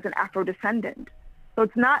themselves as an Afro-descendant. So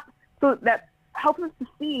it's not, so that helps us to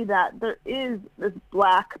see that there is this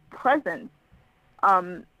Black presence,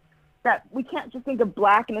 that we can't just think of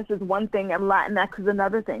Blackness as one thing and Latinx as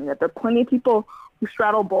another thing, that there are plenty of people who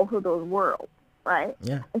straddle both of those worlds, right?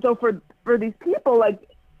 Yeah. And so for these people, like,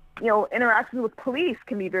 interactions with police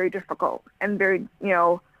can be very difficult and very,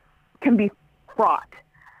 can be fraught,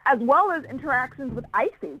 as well as interactions with ICE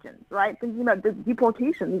agents, right? Thinking about the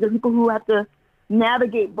deportation. These are people who have to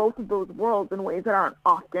navigate both of those worlds in ways that aren't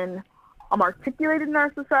often articulated in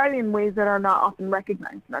our society, in ways that are not often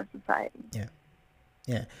recognized in our society. Yeah.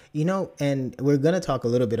 Yeah. And we're going to talk a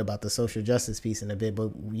little bit about the social justice piece in a bit,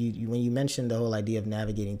 but when you mentioned the whole idea of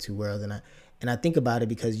navigating two worlds, and I think about it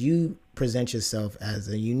because you present yourself as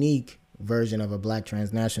a unique version of a Black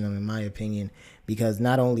transnational, in my opinion, because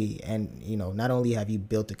not only have you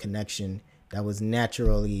built a connection that was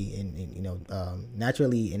naturally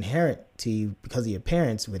inherent to you because of your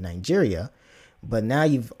parents with Nigeria, but now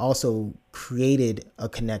you've also created a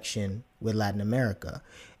connection with Latin America.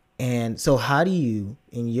 And so how do you,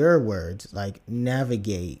 in your words, like,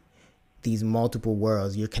 navigate these multiple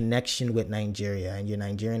worlds, your connection with Nigeria and your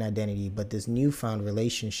Nigerian identity, but this newfound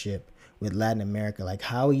relationship with Latin America? Like,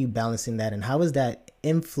 how are you balancing that, and how is that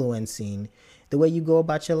influencing the way you go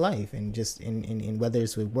about your life, and just in whether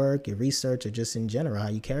it's with work, your research, or just in general, how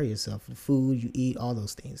you carry yourself, the food you eat, all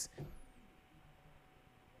those things?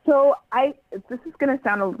 So this is going to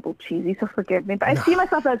sound a little cheesy, so forgive me, but I see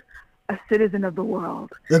myself as a citizen of the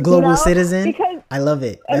world. A global citizen? Because I love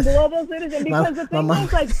it. A global citizen, because the thing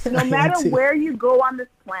is, like, no matter where you go on this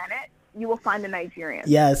planet, you will find a Nigerian.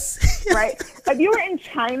 Yes. Right? If you were in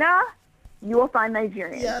China, you will find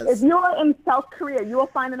Nigerians. Yes. If you are in South Korea, you will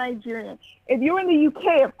find a Nigerian. If you're in the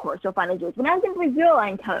UK, of course, you'll find Nigerians. When I was in Brazil, I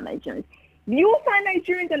encountered Nigerians. You will find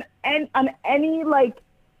Nigerians on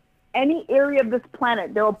any area of this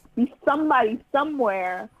planet. There will be somebody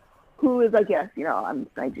somewhere who is like, yes, I'm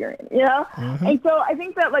Nigerian, Mm-hmm. And so I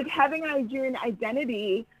think that, like, having a Nigerian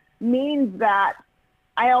identity means that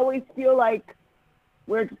I always feel like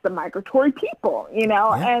we're just a migratory people,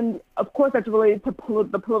 and of course that's related to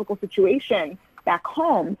the political situation back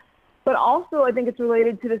home, but also I think it's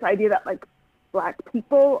related to this idea that, like, Black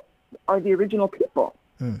people are the original people,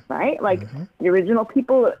 right? Like, the original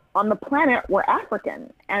people on the planet were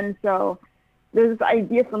African. And so there's this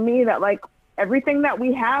idea for me that, like, everything that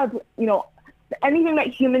we have, anything that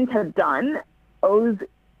humans have done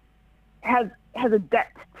has a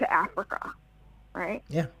debt to Africa, right?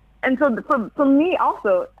 Yeah. And so for me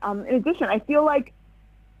also, in addition, I feel like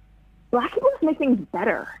Black people just make things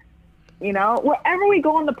better. Wherever we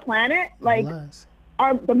go on the planet, like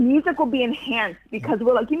the music will be enhanced because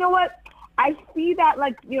we're like, you know what? I see that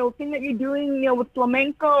thing that you're doing, with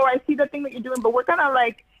flamenco, or I see that thing that you're doing, but we're gonna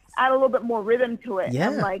add a little bit more rhythm to it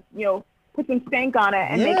and put some stank on it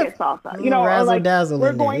and make it salsa. Razzle dazzle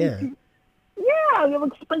we're going to. Yeah,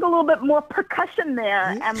 sprinkle a little bit more percussion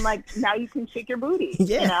there, and now you can shake your booty.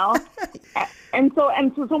 Yeah. And so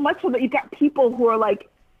much so that you've got people who are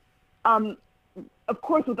of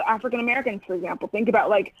course, with the African Americans, for example, think about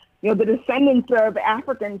the descendants of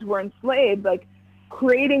Africans who were enslaved,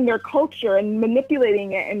 creating their culture and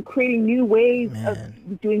manipulating it and creating new ways of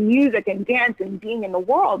doing music and dance and being in the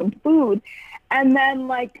world and food, and then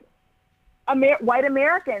white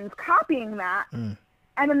Americans copying that.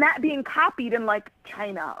 And then that being copied in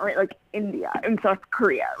China or India and South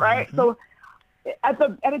Korea, right? Mm-hmm. So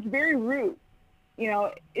at its very root,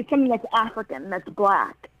 it's something that's African, that's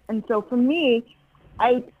Black. And so for me,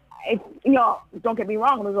 I don't get me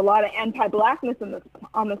wrong, there's a lot of anti-Blackness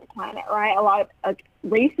on this planet, right? A lot of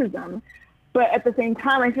racism, but at the same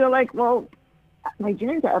time, I feel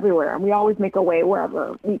Nigerians are everywhere, and we always make a way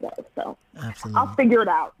wherever we go. So absolutely. I'll figure it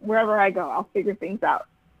out wherever I go. I'll figure things out.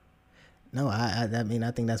 No, I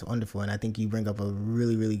think that's wonderful. And I think you bring up a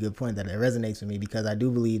really, really good point that it resonates with me, because I do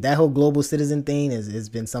believe that whole global citizen thing has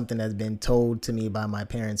been something that's been told to me by my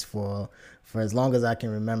parents for as long as I can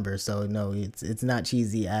remember. So no, it's not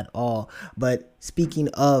cheesy at all. But speaking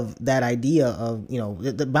of that idea of,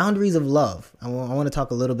 the boundaries of love, I want to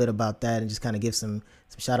talk a little bit about that and just kind of give some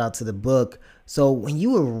shout out to the book. So when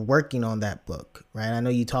you were working on that book, right, I know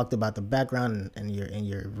you talked about the background and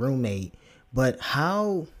your roommate, but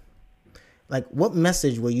how... what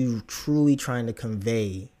message were you truly trying to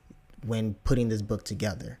convey when putting this book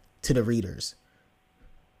together to the readers?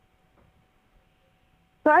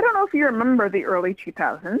 So I don't know if you remember the early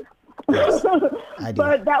 2000s, yes, I do.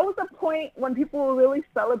 But that was a point when people were really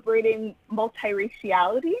celebrating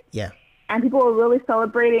multiraciality. Yeah. And people were really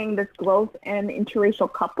celebrating this growth in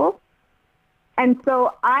interracial couples. And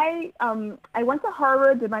so I went to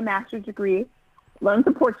Harvard, did my master's degree, learned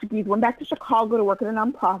some Portuguese, went back to Chicago to work at a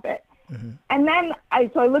nonprofit. Mm-hmm. And then I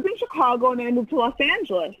lived in Chicago, and then I moved to Los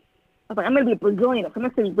Angeles. I was like, I'm going to be a Brazilian. If I'm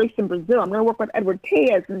going to study race in Brazil, I'm going to work with Edward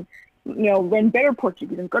Tejas and, learn better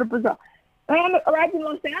Portuguese and go to Brazil. And I arrived in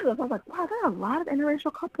Los Angeles. I was like, wow, there are a lot of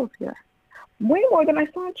interracial couples here. Way more than I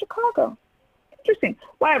saw in Chicago. Interesting.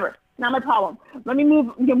 Whatever. Not my problem. Let me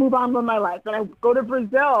move on with my life. Then I go to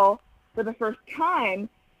Brazil for the first time,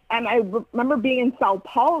 and I remember being in Sao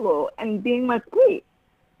Paulo and being like, wait,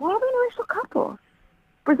 what are interracial couples?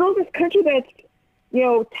 Brazil is this country that's,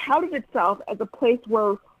 touted itself as a place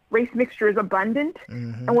where race mixture is abundant,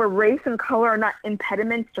 mm-hmm. and where race and color are not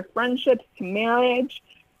impediments to friendships, to marriage,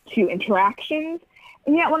 to interactions.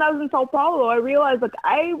 And yet when I was in Sao Paulo, I realized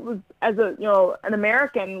I was, as an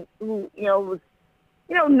American who, was,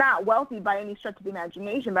 not wealthy by any stretch of the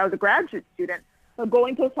imagination, but I was a graduate student. So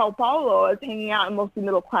going to Sao Paulo, I was hanging out in mostly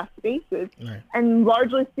middle class spaces, right. and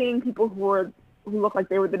largely seeing people who looked like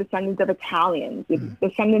they were the descendants of Italians, the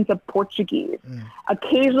descendants of Portuguese,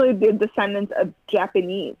 occasionally the descendants of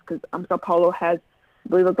Japanese, because Sao Paulo has, I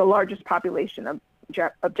believe, the largest population of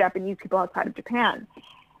Japanese people outside of Japan.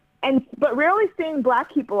 But rarely seeing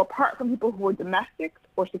Black people apart from people who were domestics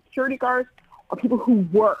or security guards or people who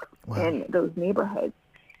worked in those neighborhoods.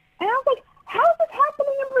 And I was like, how is this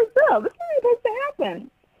happening in Brazil? This isn't supposed to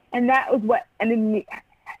happen. And that was what ended me,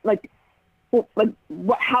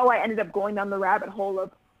 how I ended up going down the rabbit hole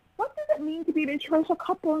of what does it mean to be an interracial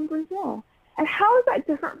couple in Brazil? And how is that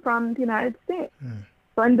different from the United States?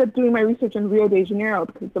 So I ended up doing my research in Rio de Janeiro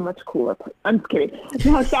because it's a much cooler place. I'm just kidding.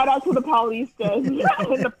 No, shout out to the Paulistas and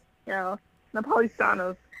the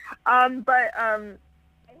Paulistanos. But I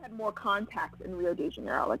had more contacts in Rio de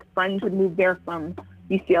Janeiro. Friends had moved there from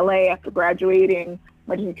UCLA after graduating.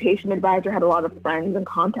 My dissertation advisor had a lot of friends and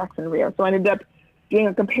contacts in Rio. So I ended up doing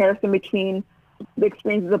a comparison between the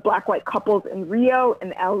experiences of Black-white couples in Rio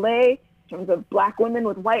and LA in terms of Black women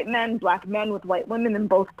with white men, Black men with white women in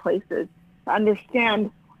both places, to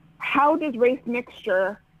understand how does race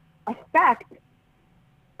mixture affect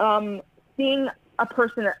seeing a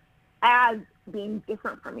person as being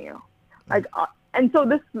different from you. And so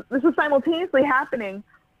this was simultaneously happening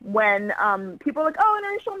when people are like, oh,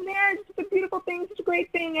 interracial marriage is such a beautiful thing, such a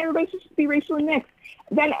great thing, everybody should just be racially mixed.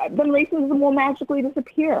 Then racism will magically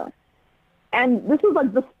disappear. And this was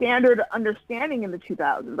like the standard understanding in the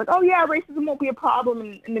 2000s. Like, oh yeah, racism won't be a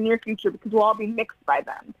problem in the near future because we'll all be mixed by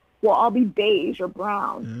then. We'll all be beige or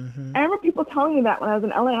brown. Mm-hmm. I remember people telling me that when I was in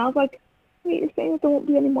LA, and I was like, wait, you're saying that there won't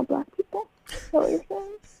be any more black people? Is that what you're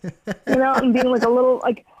saying? You know, and being like a little,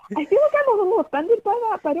 like, I feel like I'm a little offended by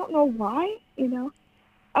that, but I don't know why, you know?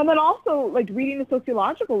 And then also, like, reading the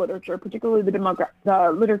sociological literature, particularly the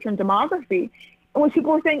literature in demography, in which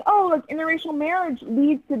people were saying, oh, like, interracial marriage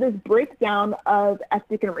leads to this breakdown of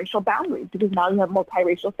ethnic and racial boundaries because now you have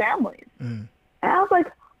multiracial families. And I was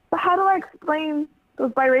like, but how do I explain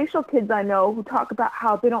those biracial kids I know who talk about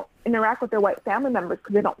how they don't interact with their white family members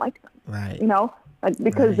because they don't like them? Right. You know, like,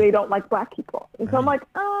 because Right. they don't like black people. And so I'm Right. like,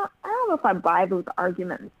 I don't know if I buy those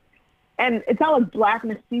arguments. And it's not like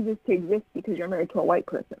blackness ceases to exist because you're married to a white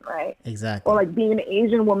person, right? Exactly. Or like being an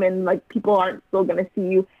Asian woman, like people aren't still going to see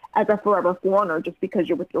you as a forever foreigner just because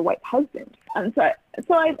you're with your white husband. And so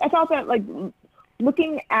I thought that like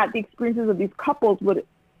looking at the experiences of these couples would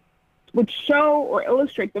show or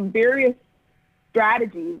illustrate the various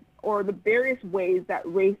strategies or the various ways that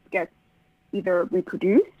race gets either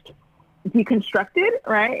reproduced, deconstructed,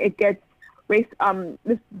 right? It gets race,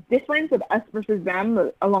 this difference of us versus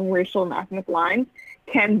them along racial and ethnic lines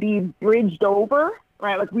can be bridged over,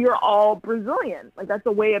 right? Like we are all Brazilian. Like that's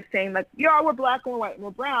a way of saying like, yeah, we're black and we're white and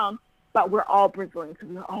we're brown, but we're all Brazilian because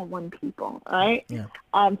we're all one people, right? Yeah.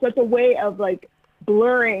 So it's a way of like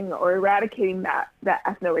blurring or eradicating that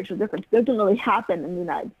ethno-racial difference. It doesn't really happen in the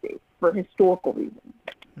United States for historical reasons.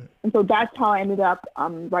 And so that's how I ended up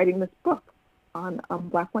writing this book on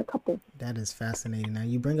black and white couples. That is fascinating. Now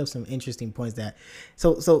you bring up some interesting points that,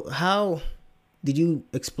 so how did you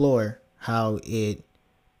explore how it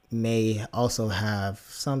may also have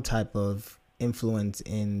some type of influence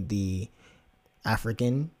in the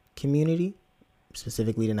African community,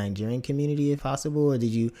 specifically the Nigerian community, if possible? Or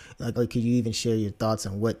did you or could you even share your thoughts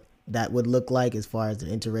on what that would look like as far as the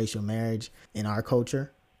interracial marriage in our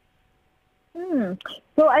culture?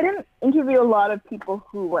 So I didn't interview a lot of people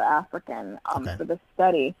who were African Okay. for this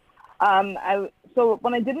study. So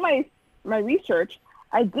when I did my research,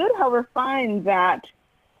 I did, however, find that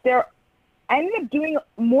I ended up doing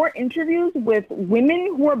more interviews with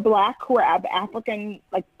women who are black, who are African,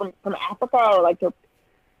 like from Africa, or like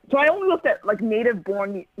so I only looked at like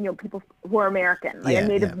native-born, people who are American, like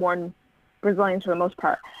native-born Brazilians for the most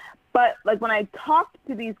part. But like when I talked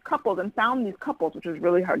to these couples and found these couples, which was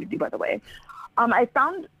really hard to do, by the way, I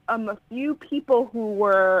found a few people who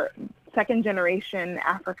were second-generation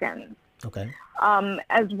Africans. Okay.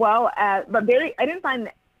 As well as, but I didn't find,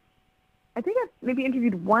 I think I maybe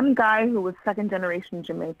interviewed one guy who was second-generation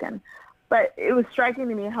Jamaican. But it was striking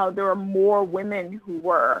to me how there were more women who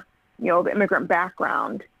were, of immigrant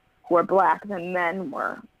background, who are black than men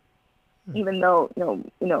were, even though,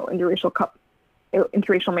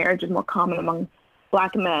 interracial marriage is more common among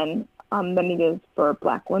black men than it is for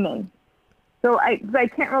black women. So I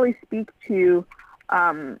can't really speak to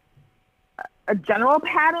a general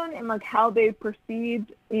pattern in like how they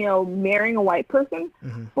perceived, marrying a white person.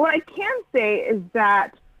 Mm-hmm. But what I can say is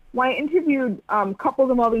that when I interviewed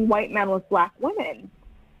couples involving white men with black women,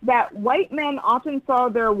 that white men often saw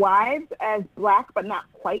their wives as black but not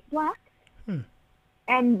quite black.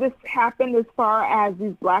 And this happened as far as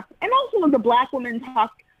these black, and also when the black women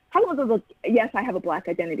talk about like, yes, I have a black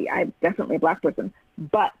identity. I'm definitely a black person,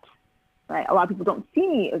 but right, a lot of people don't see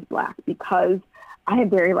me as black because I have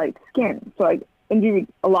very light skin. So I interviewed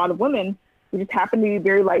a lot of women who just happen to be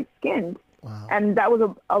very light skinned. Wow. And that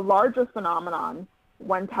was a larger phenomenon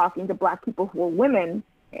when talking to black people who were women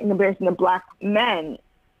in comparison to black men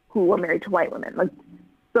who were married to white women. Like,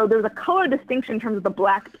 so there's a color distinction in terms of the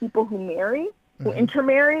black people who marry, who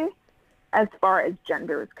intermarry, as far as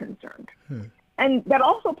gender is concerned. And that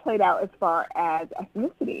also played out as far as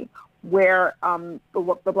ethnicity, where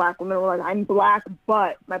the black women were like, I'm black,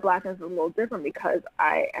 but my blackness is a little different because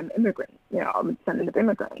I am immigrant. I'm a descendant of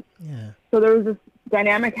immigrants. Yeah. So there was this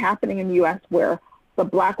dynamic happening in the U.S. where the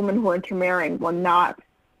black women who were intermarrying were not,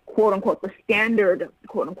 quote unquote, the standard,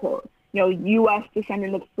 quote unquote, U.S.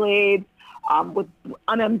 descendant of slaves with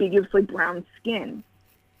unambiguously brown skin.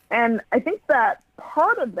 And I think that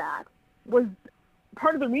part of that was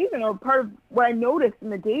part of the reason, or part of what I noticed in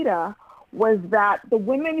the data, was that the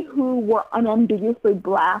women who were unambiguously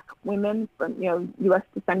black women from, U.S.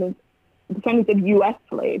 descendants of U.S.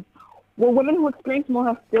 slaves, were women who experienced more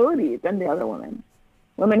hostility than the other women.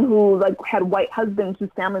 Women who had white husbands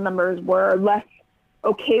whose family members were less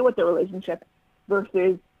okay with their relationship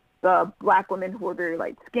versus the black women who were very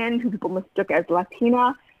light-skinned, who people mistook as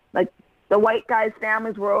Latina. The white guys'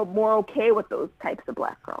 families were more okay with those types of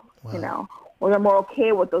black girls, Wow. or they're more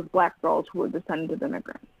okay with those Black girls who were descendants of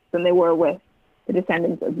immigrants than they were with the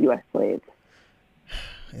descendants of U.S. slaves.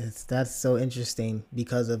 That's so interesting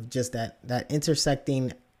because of just that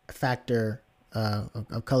intersecting factor of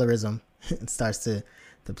colorism. It starts to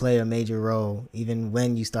play a major role even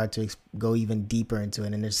when you start to go even deeper into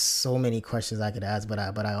it. And there's so many questions I could ask, but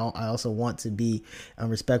I also want to be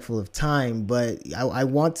respectful of time. But I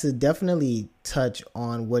want to definitely touch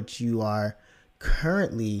on what you are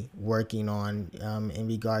currently working on in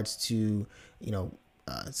regards to,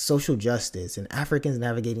 social justice and Africans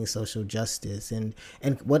navigating social justice, and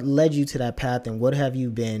what led you to that path, and what have you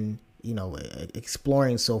been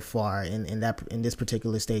exploring so far in this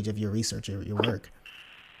particular stage of your research or your work?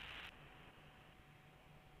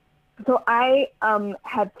 So I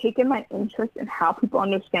have taken my interest in how people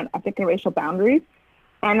understand ethnic and racial boundaries,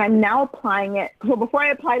 and I'm now applying it. So before I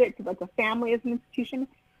applied it to like the family as an institution,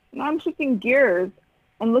 now I'm shifting gears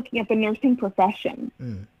and looking at the nursing profession.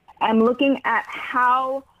 I'm looking at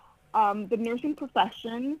how the nursing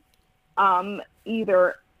profession how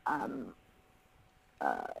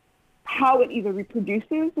it either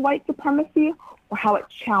reproduces white supremacy or how it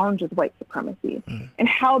challenges white supremacy, and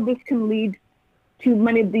how this can lead to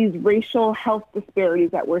many of these racial health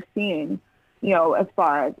disparities that we're seeing, as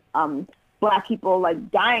far as Black people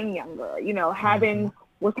like dying younger, having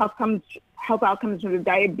worse health outcomes from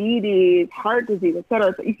diabetes, heart disease, et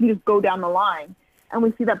cetera. So you can just go down the line. And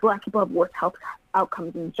we see that Black people have worse health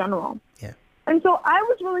outcomes in general. Yeah. And so I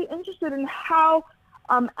was really interested in how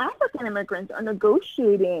African immigrants are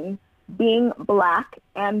negotiating being Black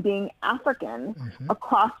and being African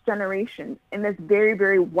across generations in this very,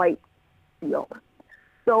 very white field.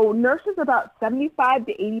 So nurses about 75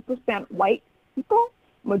 to 80% white people,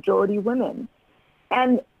 majority women.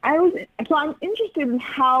 And I'm interested in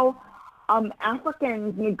how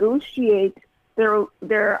Africans negotiate their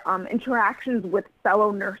interactions with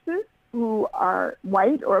fellow nurses who are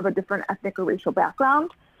white or of a different ethnic or racial background,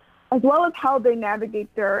 as well as how they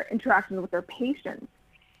navigate their interactions with their patients.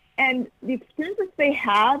 And the experiences they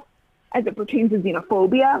have as it pertains to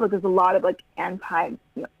xenophobia, like there's a lot of like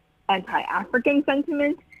anti-African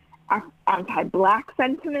sentiment, anti-Black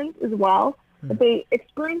sentiment as well, but they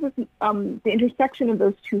experience this, the intersection of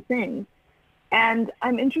those two things. And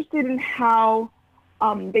I'm interested in how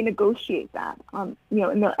they negotiate that, in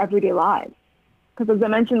their everyday lives. Because as I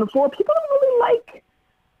mentioned before, people don't really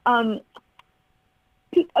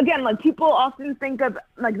people often think of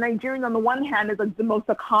like Nigerians on the one hand as like the most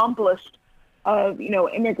accomplished of,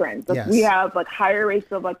 immigrants. Like, yes. We have like higher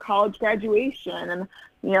rates of like college graduation and,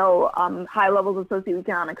 high levels of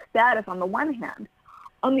socioeconomic status on the one hand.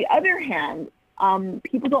 On the other hand,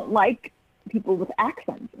 people don't like people with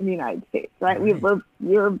accents in the United States, right? We're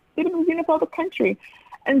a bit of a xenophobic country.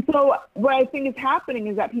 And so what I think is happening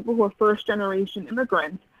is that people who are first-generation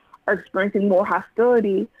immigrants are experiencing more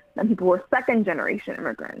hostility than people who are second-generation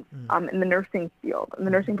immigrants in the nursing field, in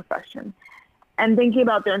the nursing profession. And thinking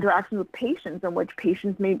about their interactions with patients, in which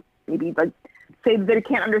patients maybe like say that they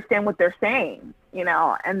can't understand what they're saying,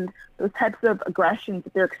 and those types of aggressions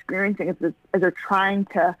that they're experiencing as they're trying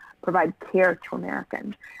to provide care to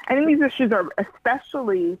Americans. I think these issues are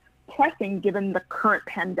especially pressing given the current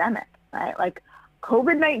pandemic, right? Like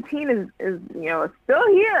COVID-19 is still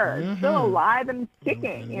here, it's still alive and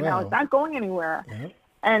kicking, it's not going anywhere. Yep.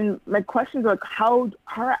 And my questions are like, how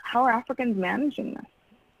are Africans managing this?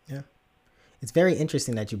 Yeah. It's very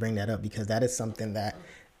interesting that you bring that up, because that is something that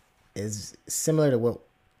is similar to what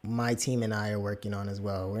my team and I are working on as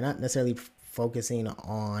well. We're not necessarily focusing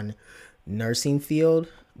on nursing field,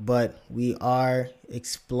 but we are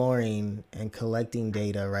exploring and collecting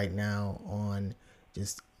data right now on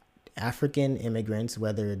just African immigrants,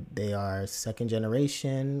 whether they are second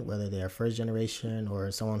generation, whether they are first generation, or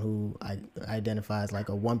someone who identifies like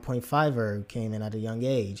a 1.5er who came in at a young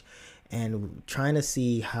age, and trying to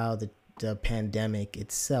see how the pandemic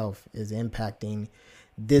itself is impacting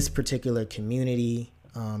this particular community,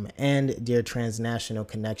 and their transnational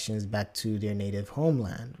connections back to their native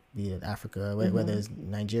homeland, be it Africa, whether it's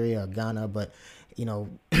Nigeria or Ghana. But,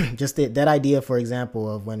 just that idea, for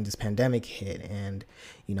example, of when this pandemic hit, and,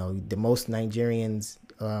 the most Nigerians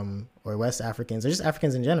or West Africans, or just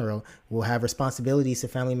Africans in general, will have responsibilities to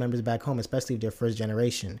family members back home, especially if they're first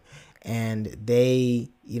generation. And they,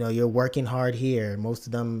 you're working hard here. Most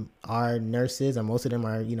of them are nurses, or most of them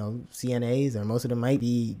are, CNAs, or most of them might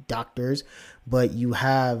be doctors, but you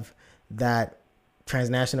have that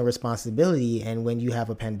transnational responsibility. And when you have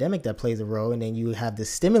a pandemic that plays a role, and then you have the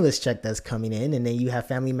stimulus check that's coming in, and then you have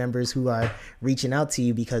family members who are reaching out to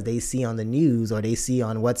you because they see on the news or they see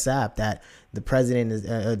on WhatsApp that the president is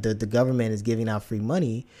the government is giving out free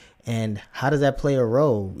money. And how does that play a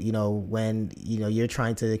role, when you're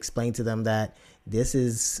trying to explain to them that this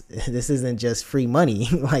isn't just free money,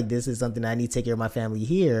 like this is something I need to take care of my family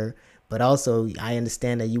here, but also I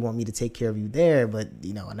understand that you want me to take care of you there, but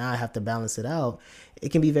now I have to balance it out.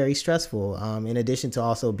 It can be very stressful. In addition to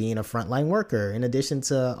also being a frontline worker, in addition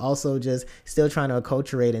to also just still trying to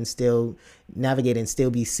acculturate and still navigate and still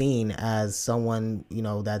be seen as someone,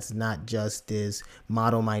 that's not just this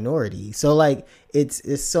model minority. So like it's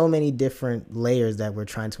so many different layers that we're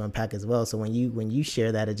trying to unpack as well. So when you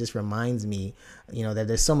share that, it just reminds me, that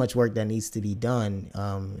there's so much work that needs to be done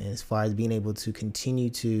as far as being able to continue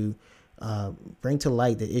to bring to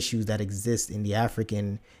light the issues that exist in the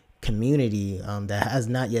African community that has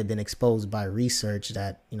not yet been exposed by research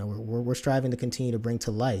that we're striving to continue to bring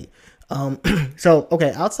to light. So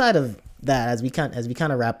okay, outside of that, as we kind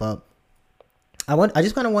of wrap up, I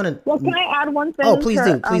just kind of want to. Well, can I add one thing? Oh, please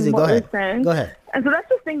do. Go ahead. Go ahead. And so that's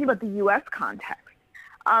just thinking about the U.S. context.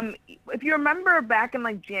 If you remember back in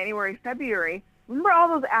like January, February, remember all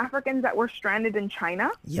those Africans that were stranded in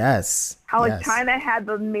China? Yes. How like China had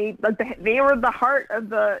they were the heart of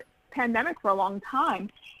the pandemic for a long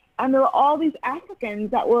time. And there were all these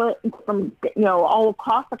Africans that were from, all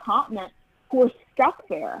across the continent who were stuck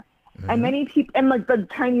there. Mm-hmm. And many people, and like the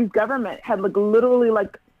Chinese government had like literally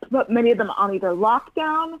like put many of them on either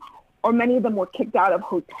lockdown, or many of them were kicked out of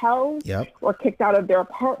hotels or kicked out of their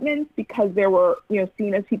apartments because they were,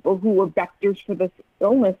 seen as people who were vectors for this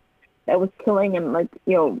illness that was killing and like,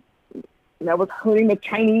 that was hurting the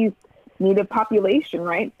Chinese native population,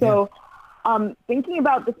 right? So thinking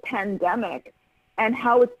about this pandemic and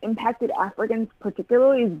how it's impacted Africans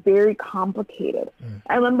particularly is very complicated.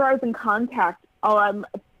 I remember I was in contact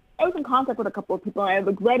with a couple of people, and I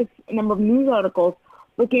like read a number of news articles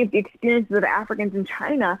looking at the experiences of Africans in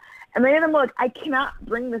China, and many of them were like, I cannot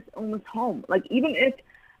bring this illness home. Like, even if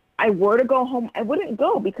I were to go home, I wouldn't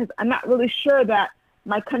go because I'm not really sure that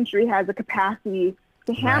my country has the capacity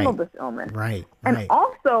to handle this illness. Right. And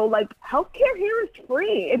also, like, healthcare here is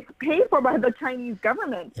free. It's paid for by the Chinese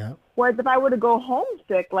government. Yep. Whereas if I were to go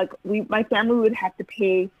homesick, like my family would have to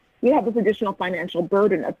pay, we'd have this additional financial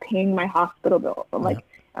burden of paying my hospital bill. So like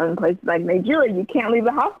in places like Nigeria, you can't leave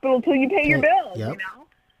the hospital until you pay your bills,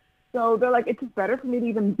 So they're like, it's just better for me to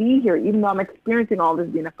even be here, even though I'm experiencing all this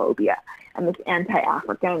xenophobia and this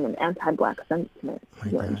anti-African and anti-Black sentiment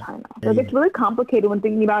here in China. So it gets really complicated when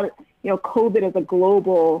thinking about it, COVID as a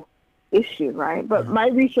global issue, right? But my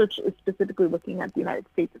research is specifically looking at the United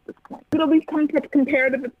States at this point. It'll become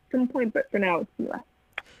comparative at some point, but for now it's the U.S.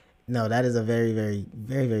 No, that is a very, very,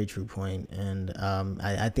 very, very true point. And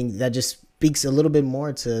I think that just speaks a little bit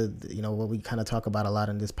more to, what we kind of talk about a lot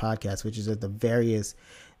in this podcast, which is that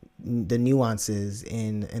the nuances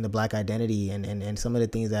in the Black identity and some of the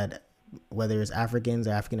things that, whether it's Africans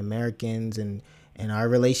or African Americans and our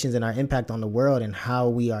relations and our impact on the world and how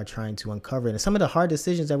we are trying to uncover it. And some of the hard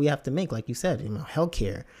decisions that we have to make, like you said,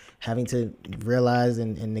 healthcare, having to realize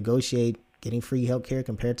and negotiate getting free healthcare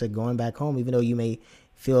compared to going back home, even though you may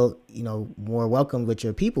feel, more welcome with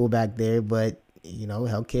your people back there, but,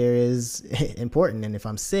 healthcare is important. And if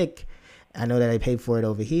I'm sick, I know that I pay for it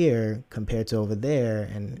over here compared to over there,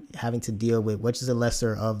 and having to deal with which is the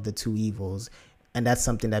lesser of the two evils. And that's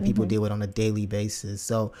something that people deal with on a daily basis.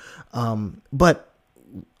 So, but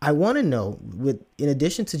I want to know, in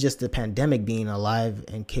addition to just the pandemic being alive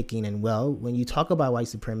and kicking and well, when you talk about white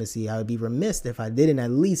supremacy, I would be remiss if I didn't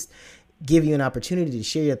at least give you an opportunity to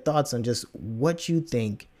share your thoughts on just what you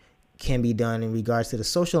think can be done in regards to the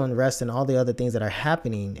social unrest and all the other things that are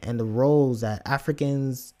happening, and the roles that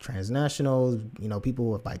Africans, transnationals, people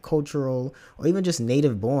who are bicultural, or even just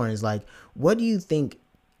native borns, like, what do you think,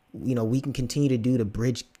 we can continue to do to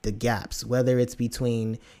bridge the gaps, whether it's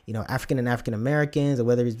between, African and African Americans, or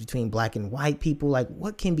whether it's between Black and white people? Like,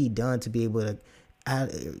 what can be done to be able to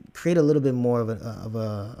create a little bit more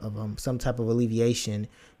of some type of alleviation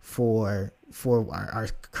for our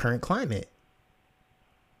current climate?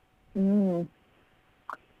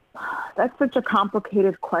 That's such a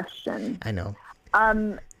complicated question. I know.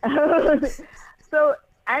 So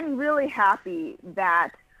I'm really happy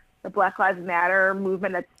that the Black Lives Matter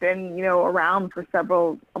movement that's been, around for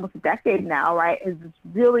almost a decade now, right, is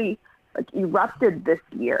really like erupted this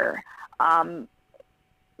year, in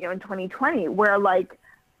 2020, where like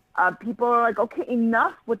people are like, okay,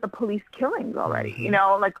 enough with the police killings already.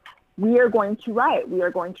 We are going to riot. We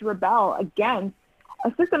are going to rebel against a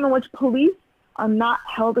system in which police are not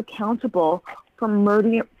held accountable for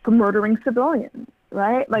murdering civilians,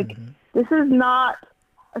 right? Like, this is not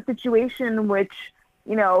a situation in which,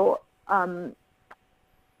 you know,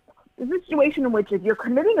 it's a situation in which if you're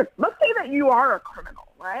committing let's say that you are a criminal,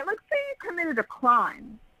 right? Let's say you committed a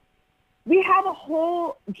crime. We have a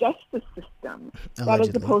whole justice system that is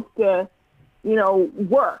supposed to, you know,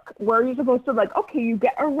 work, where you're supposed to, like, okay, you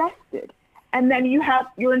get arrested, and then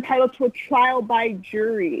you're entitled to a trial by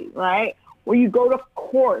jury, right? Where you go to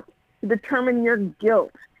court to determine your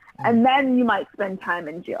guilt, and then you might spend time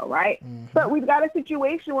in jail, right? But we've got a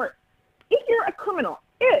situation where if you're a criminal,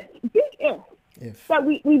 if that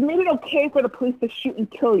we've made it okay for the police to shoot and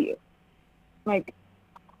kill you. Like,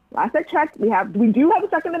 last I checked, we do have a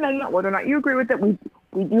Second Amendment, whether or not you agree with it. We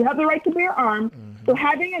do have the right to bear arms. So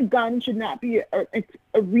having a gun should not be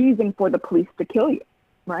a reason for the police to kill you,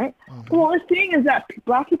 right? But what we're seeing is that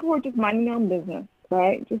Black people are just minding their own business,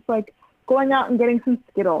 right? Just like going out and getting some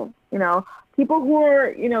Skittles, you know, people who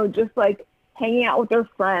are, you know, just like hanging out with their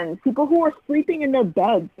friends, people who are sleeping in their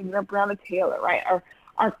beds in their Breonna Taylor, right,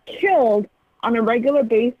 are killed on a regular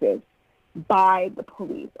basis by the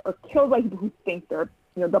police, or killed by people who think they're,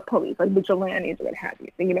 you know, the police, like vigilantes or what have you.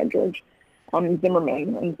 Thinking about George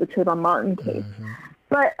Zimmerman and the Trayvon Martin case.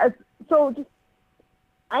 But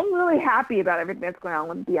I'm really happy about everything that's going on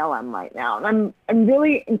with BLM right now, and I'm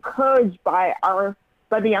really encouraged by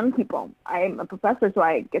the young people. I'm a professor, so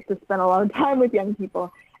I get to spend a lot of time with young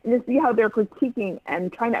people and to see how they're critiquing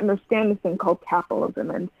and trying to understand this thing called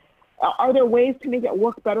capitalism. And are there ways to make it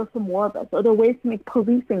work better for more of us? Are there ways to make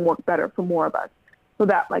policing work better for more of us, so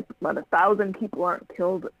that like about 1,000 people aren't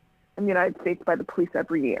killed in the United States by the police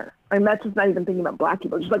every year? I mean, that's just not even thinking about Black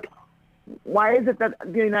people. Just like, why is it that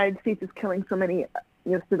the United States is killing so many,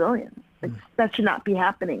 you know, civilians? Like, that should not be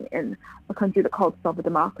happening in a country that calls itself a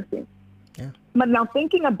democracy. Yeah. But now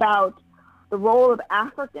thinking about the role of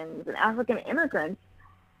Africans and African immigrants,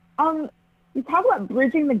 you talk about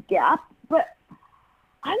bridging the gap, but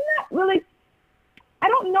I'm not really, I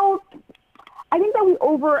don't know. I think that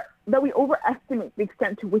we overestimate the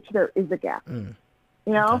extent to which there is a gap.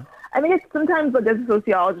 You know, okay. I think it's sometimes, like, as a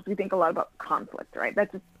sociologist, we think a lot about conflict, right?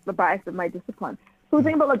 That's just the bias of my discipline. So we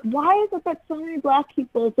think about, like, why is it that so many Black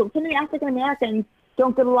people, so many African Americans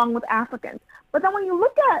don't get along with Africans? But then when you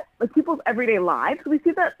look at, like, people's everyday lives, we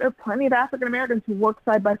see that there are plenty of African Americans who work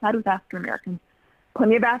side by side with African Americans,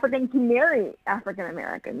 plenty of Africans who marry African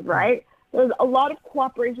Americans, right? There's a lot of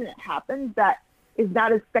cooperation that happens that is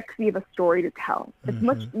not as sexy of a story to tell. It's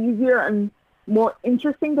much easier and more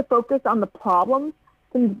interesting to focus on the problems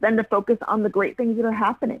than to focus on the great things that are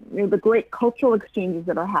happening. You know, the great cultural exchanges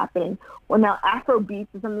that are happening. Well, now Afro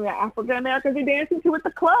beats is something that African Americans are dancing to at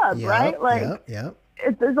the club, right? Like,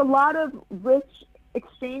 there's a lot of rich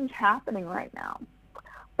exchange happening right now.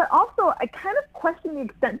 But also, I kind of question the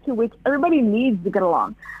extent to which everybody needs to get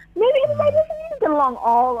along. Maybe everybody doesn't need to get along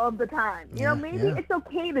all of the time. You know, maybe it's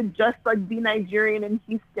okay to just, like, be Nigerian in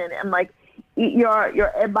Houston and, like, eat your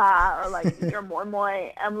eba or, like, your moi moi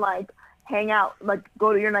and, like, hang out, like,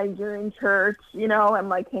 go to your Nigerian church, you know, and,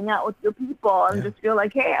 like, hang out with your people and just feel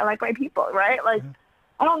like, hey, I like my people, right? Like,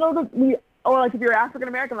 I don't know that or, like, if you're African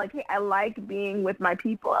American, like, hey, I like being with my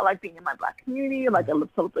people. I like being in my Black community. Like, I love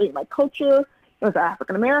celebrating my culture as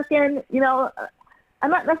African American. You know, I'm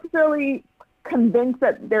not necessarily convinced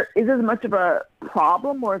that there is as much of a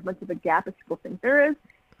problem or as much of a gap as people think there is.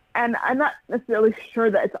 And I'm not necessarily sure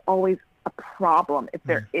that it's always a problem if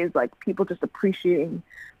there is, like, people just appreciating,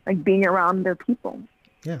 like, being around their people.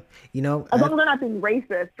 Yeah. You know, as long as they're not being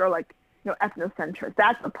racist or, like, you know, ethnocentric,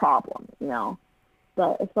 that's the problem, you know.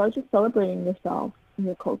 But as far as just celebrating yourself and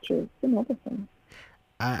your culture, it's another thing.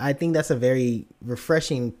 I think that's a very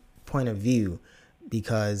refreshing point of view,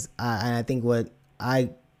 because I think what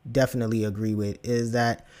I definitely agree with is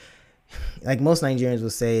that, like, most Nigerians will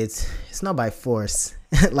say, it's not by force.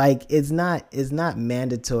 Like, it's not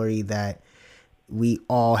mandatory that we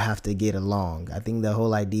all have to get along. I think the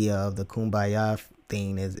whole idea of the kumbaya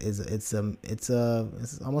thing it's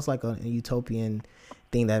almost like a utopian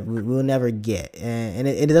thing that we'll never get, and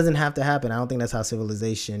it doesn't have to happen. I don't think that's how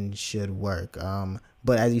civilization should work.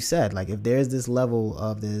 But as you said, like, if there's this level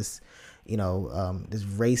of this, you know, this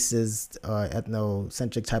racist or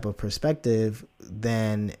ethnocentric type of perspective,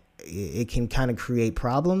 then it can kind of create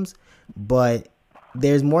problems. But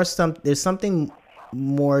there's something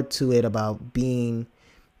more to it about being,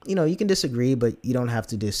 you know, you can disagree, but you don't have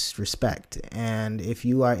to disrespect. And if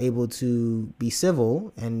you are able to be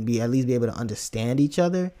civil and at least be able to understand each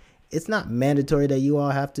other it's not mandatory that you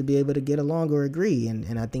all have to be able to get along or agree.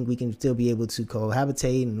 And I think we can still be able to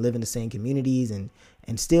cohabitate and live in the same communities and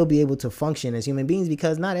still be able to function as human beings,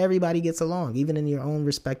 because not everybody gets along, even in your own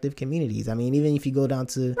respective communities. I mean, even if you go down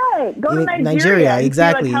to go to Nigeria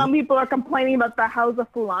exactly. See, like, how people are complaining about the House of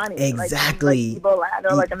Fulani, exactly, like Igbo land,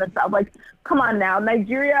 or like in the South. Like, come on now,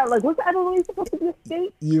 Nigeria. Like, was that really supposed to be a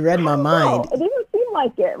state? You read my mind. It doesn't seem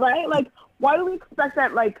like it, right? Like, why do we expect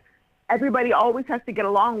that? Like, everybody always has to get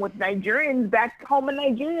along, with Nigerians back home in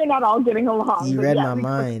Nigeria not all getting along. You read my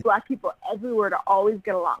mind. Black people everywhere to always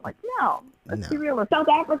get along. Like, no, let's be real. South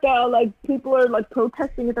Africa, like, people are like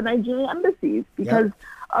protesting at the Nigerian embassies because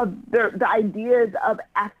of the ideas of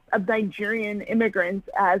Nigerian immigrants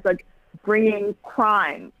as like bringing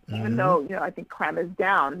crime, even though, you know, I think crime is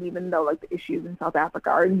down, even though like the issues in South Africa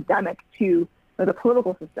are endemic to the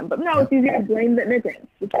political system. But no, it's easy to blame the immigrants.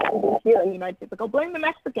 Which here in the United States, like, Blame the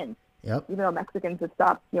Mexicans. Even though Mexicans have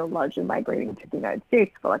stopped, you know, largely migrating to the United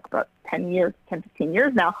States for like about 10, 15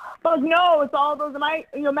 years now. But like, no, it's all those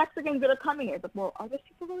Mexicans that are coming here. It's like, well, are those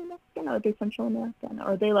people really Mexican? Are they Central American?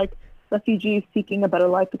 Or are they like refugees seeking a better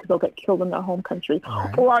life because they'll get killed in their home country?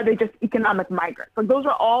 Or are they just economic migrants? Like, those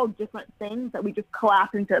are all different things that we just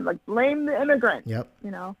collapse into, like, blame the immigrants. You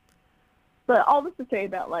know? But all this to say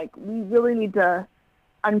that, like, we really need to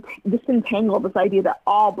disentangle this idea that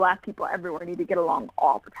all Black people everywhere need to get along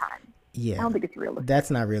all the time. I don't think it's realistic.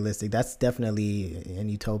 That's not realistic. That's definitely an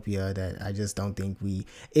utopia that I just don't think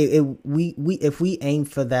if we aim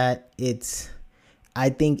for that, I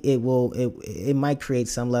think it might create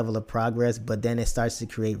some level of progress, but then it starts to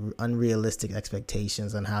create unrealistic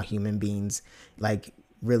expectations on how human beings like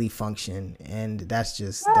really function, and that's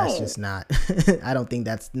just not I don't think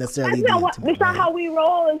that's necessarily that's not how we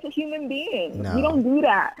roll as a human being. We don't do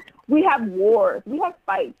that. We have wars, we have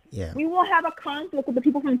fights. We will have a conflict with the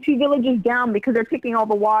people from 2 villages down because they're taking all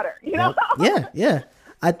the water, you know?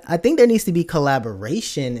 I think there needs to be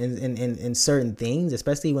collaboration in certain things,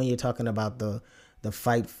 especially when you're talking about the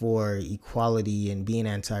fight for equality and being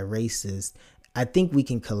anti-racist. I think we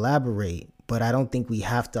can collaborate, but I don't think we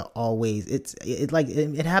have to always.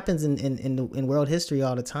 It happens in world history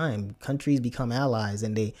all the time. Countries become allies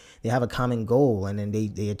and they have a common goal, and then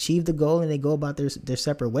they achieve the goal and they go about their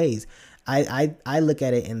separate ways. I look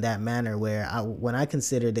at it in that manner where when I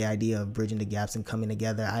consider the idea of bridging the gaps and coming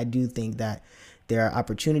together, I do think that there are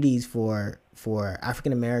opportunities for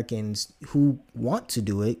African Americans who want to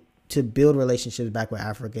do it to build relationships back with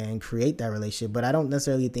Africa and create that relationship. But I don't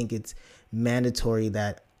necessarily think it's mandatory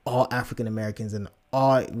that all African Americans and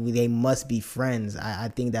they must be friends. I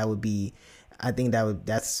think that's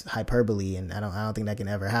hyperbole, and I don't think that can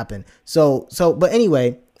ever happen. But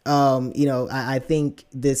anyway, I think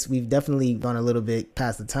we've definitely gone a little bit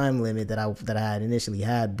past the time limit that I had initially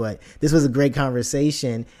had, but this was a great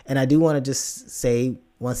conversation. And I do want to just say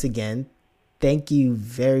once again, thank you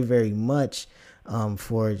very, very much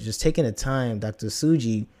for just taking the time, Dr.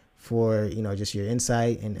 Osuji, for, just your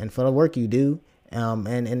insight and for the work you do.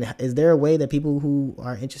 And is there a way that people who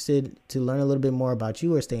are interested to learn a little bit more about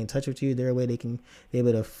you or stay in touch with you, is there a way they can be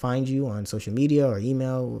able to find you on social media or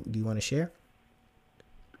email? Do you want to share?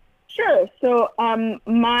 Sure. So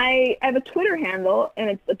I have a Twitter handle, and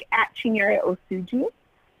it's like @Chinyere Osuji.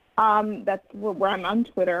 That's where I'm on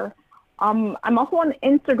Twitter. I'm also on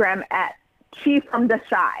Instagram @Chi from the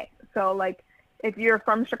Shy. So like, if you're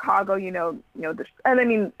from Chicago, and I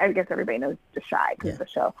mean, I guess everybody knows The Shy because of the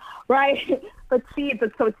show, right? But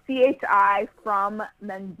so it's CHI from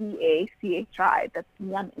then DACHI. That's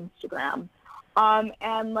me on Instagram.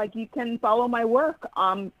 And like, you can follow my work.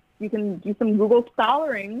 You can do some Google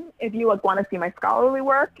scholaring if you want to see my scholarly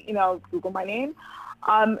work. Google my name.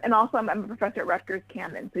 And also, I'm a professor at Rutgers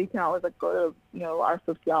Camden, so you can always go to our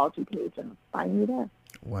sociology page and find me there.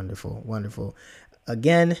 Wonderful, wonderful.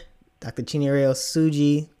 Again, Dr. Chinyere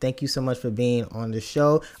Osuji, thank you so much for being on the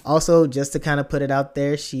show. Also, just to kind of put it out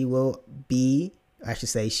there, she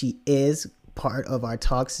is part of our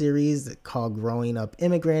talk series called Growing Up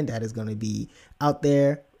Immigrant. That is going to be out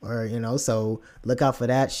there, so look out for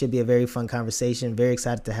that. Should be a very fun conversation. Very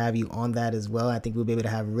excited to have you on that as well. I think we'll be able to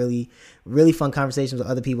have really, really fun conversations with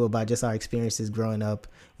other people about just our experiences growing up,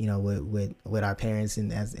 with our parents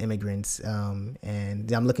and as immigrants.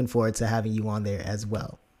 And I'm looking forward to having you on there as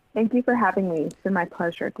well. Thank you for having me. It's been my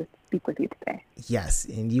pleasure to speak with you today. Yes,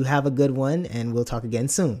 and you have a good one, and we'll talk again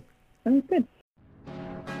soon. Sounds good.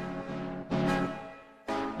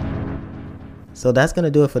 So that's going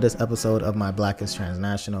to do it for this episode of My Black is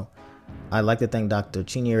Transnational. I'd like to thank Dr.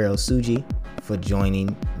 Chinyere Osuji for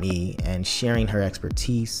joining me and sharing her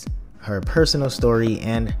expertise, her personal story,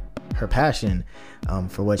 and her passion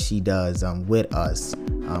for what she does with us.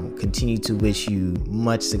 Continue to wish you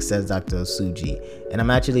much success, Dr. Osuji. And I'm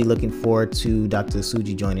actually looking forward to Dr.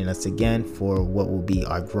 Osuji joining us again for what will be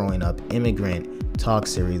our Growing Up Immigrant talk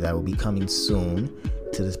series that will be coming soon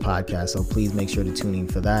to this podcast. So please make sure to tune in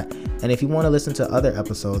for that. And if you want to listen to other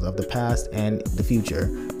episodes of the past and the future,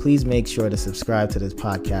 please make sure to subscribe to this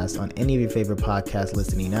podcast on any of your favorite podcast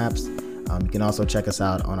listening apps. You can also check us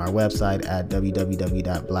out on our website at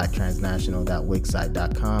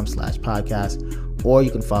www.blacktransnational.wixsite.com/podcast, or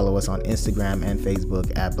you can follow us on Instagram and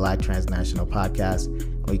Facebook at Black Transnational Podcast,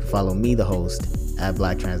 or you can follow me, the host, at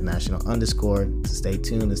Black Transnational _ to stay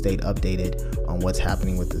tuned and stay updated on what's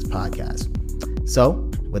happening with this podcast. So,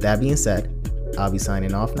 with that being said, I'll be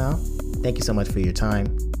signing off now. Thank you so much for your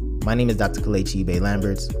time. My name is Dr. Kelechi Ibe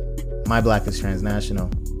Lamberts. My Black is Transnational,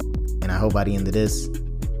 and I hope by the end of this,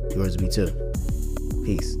 yours will be too.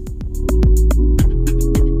 Peace.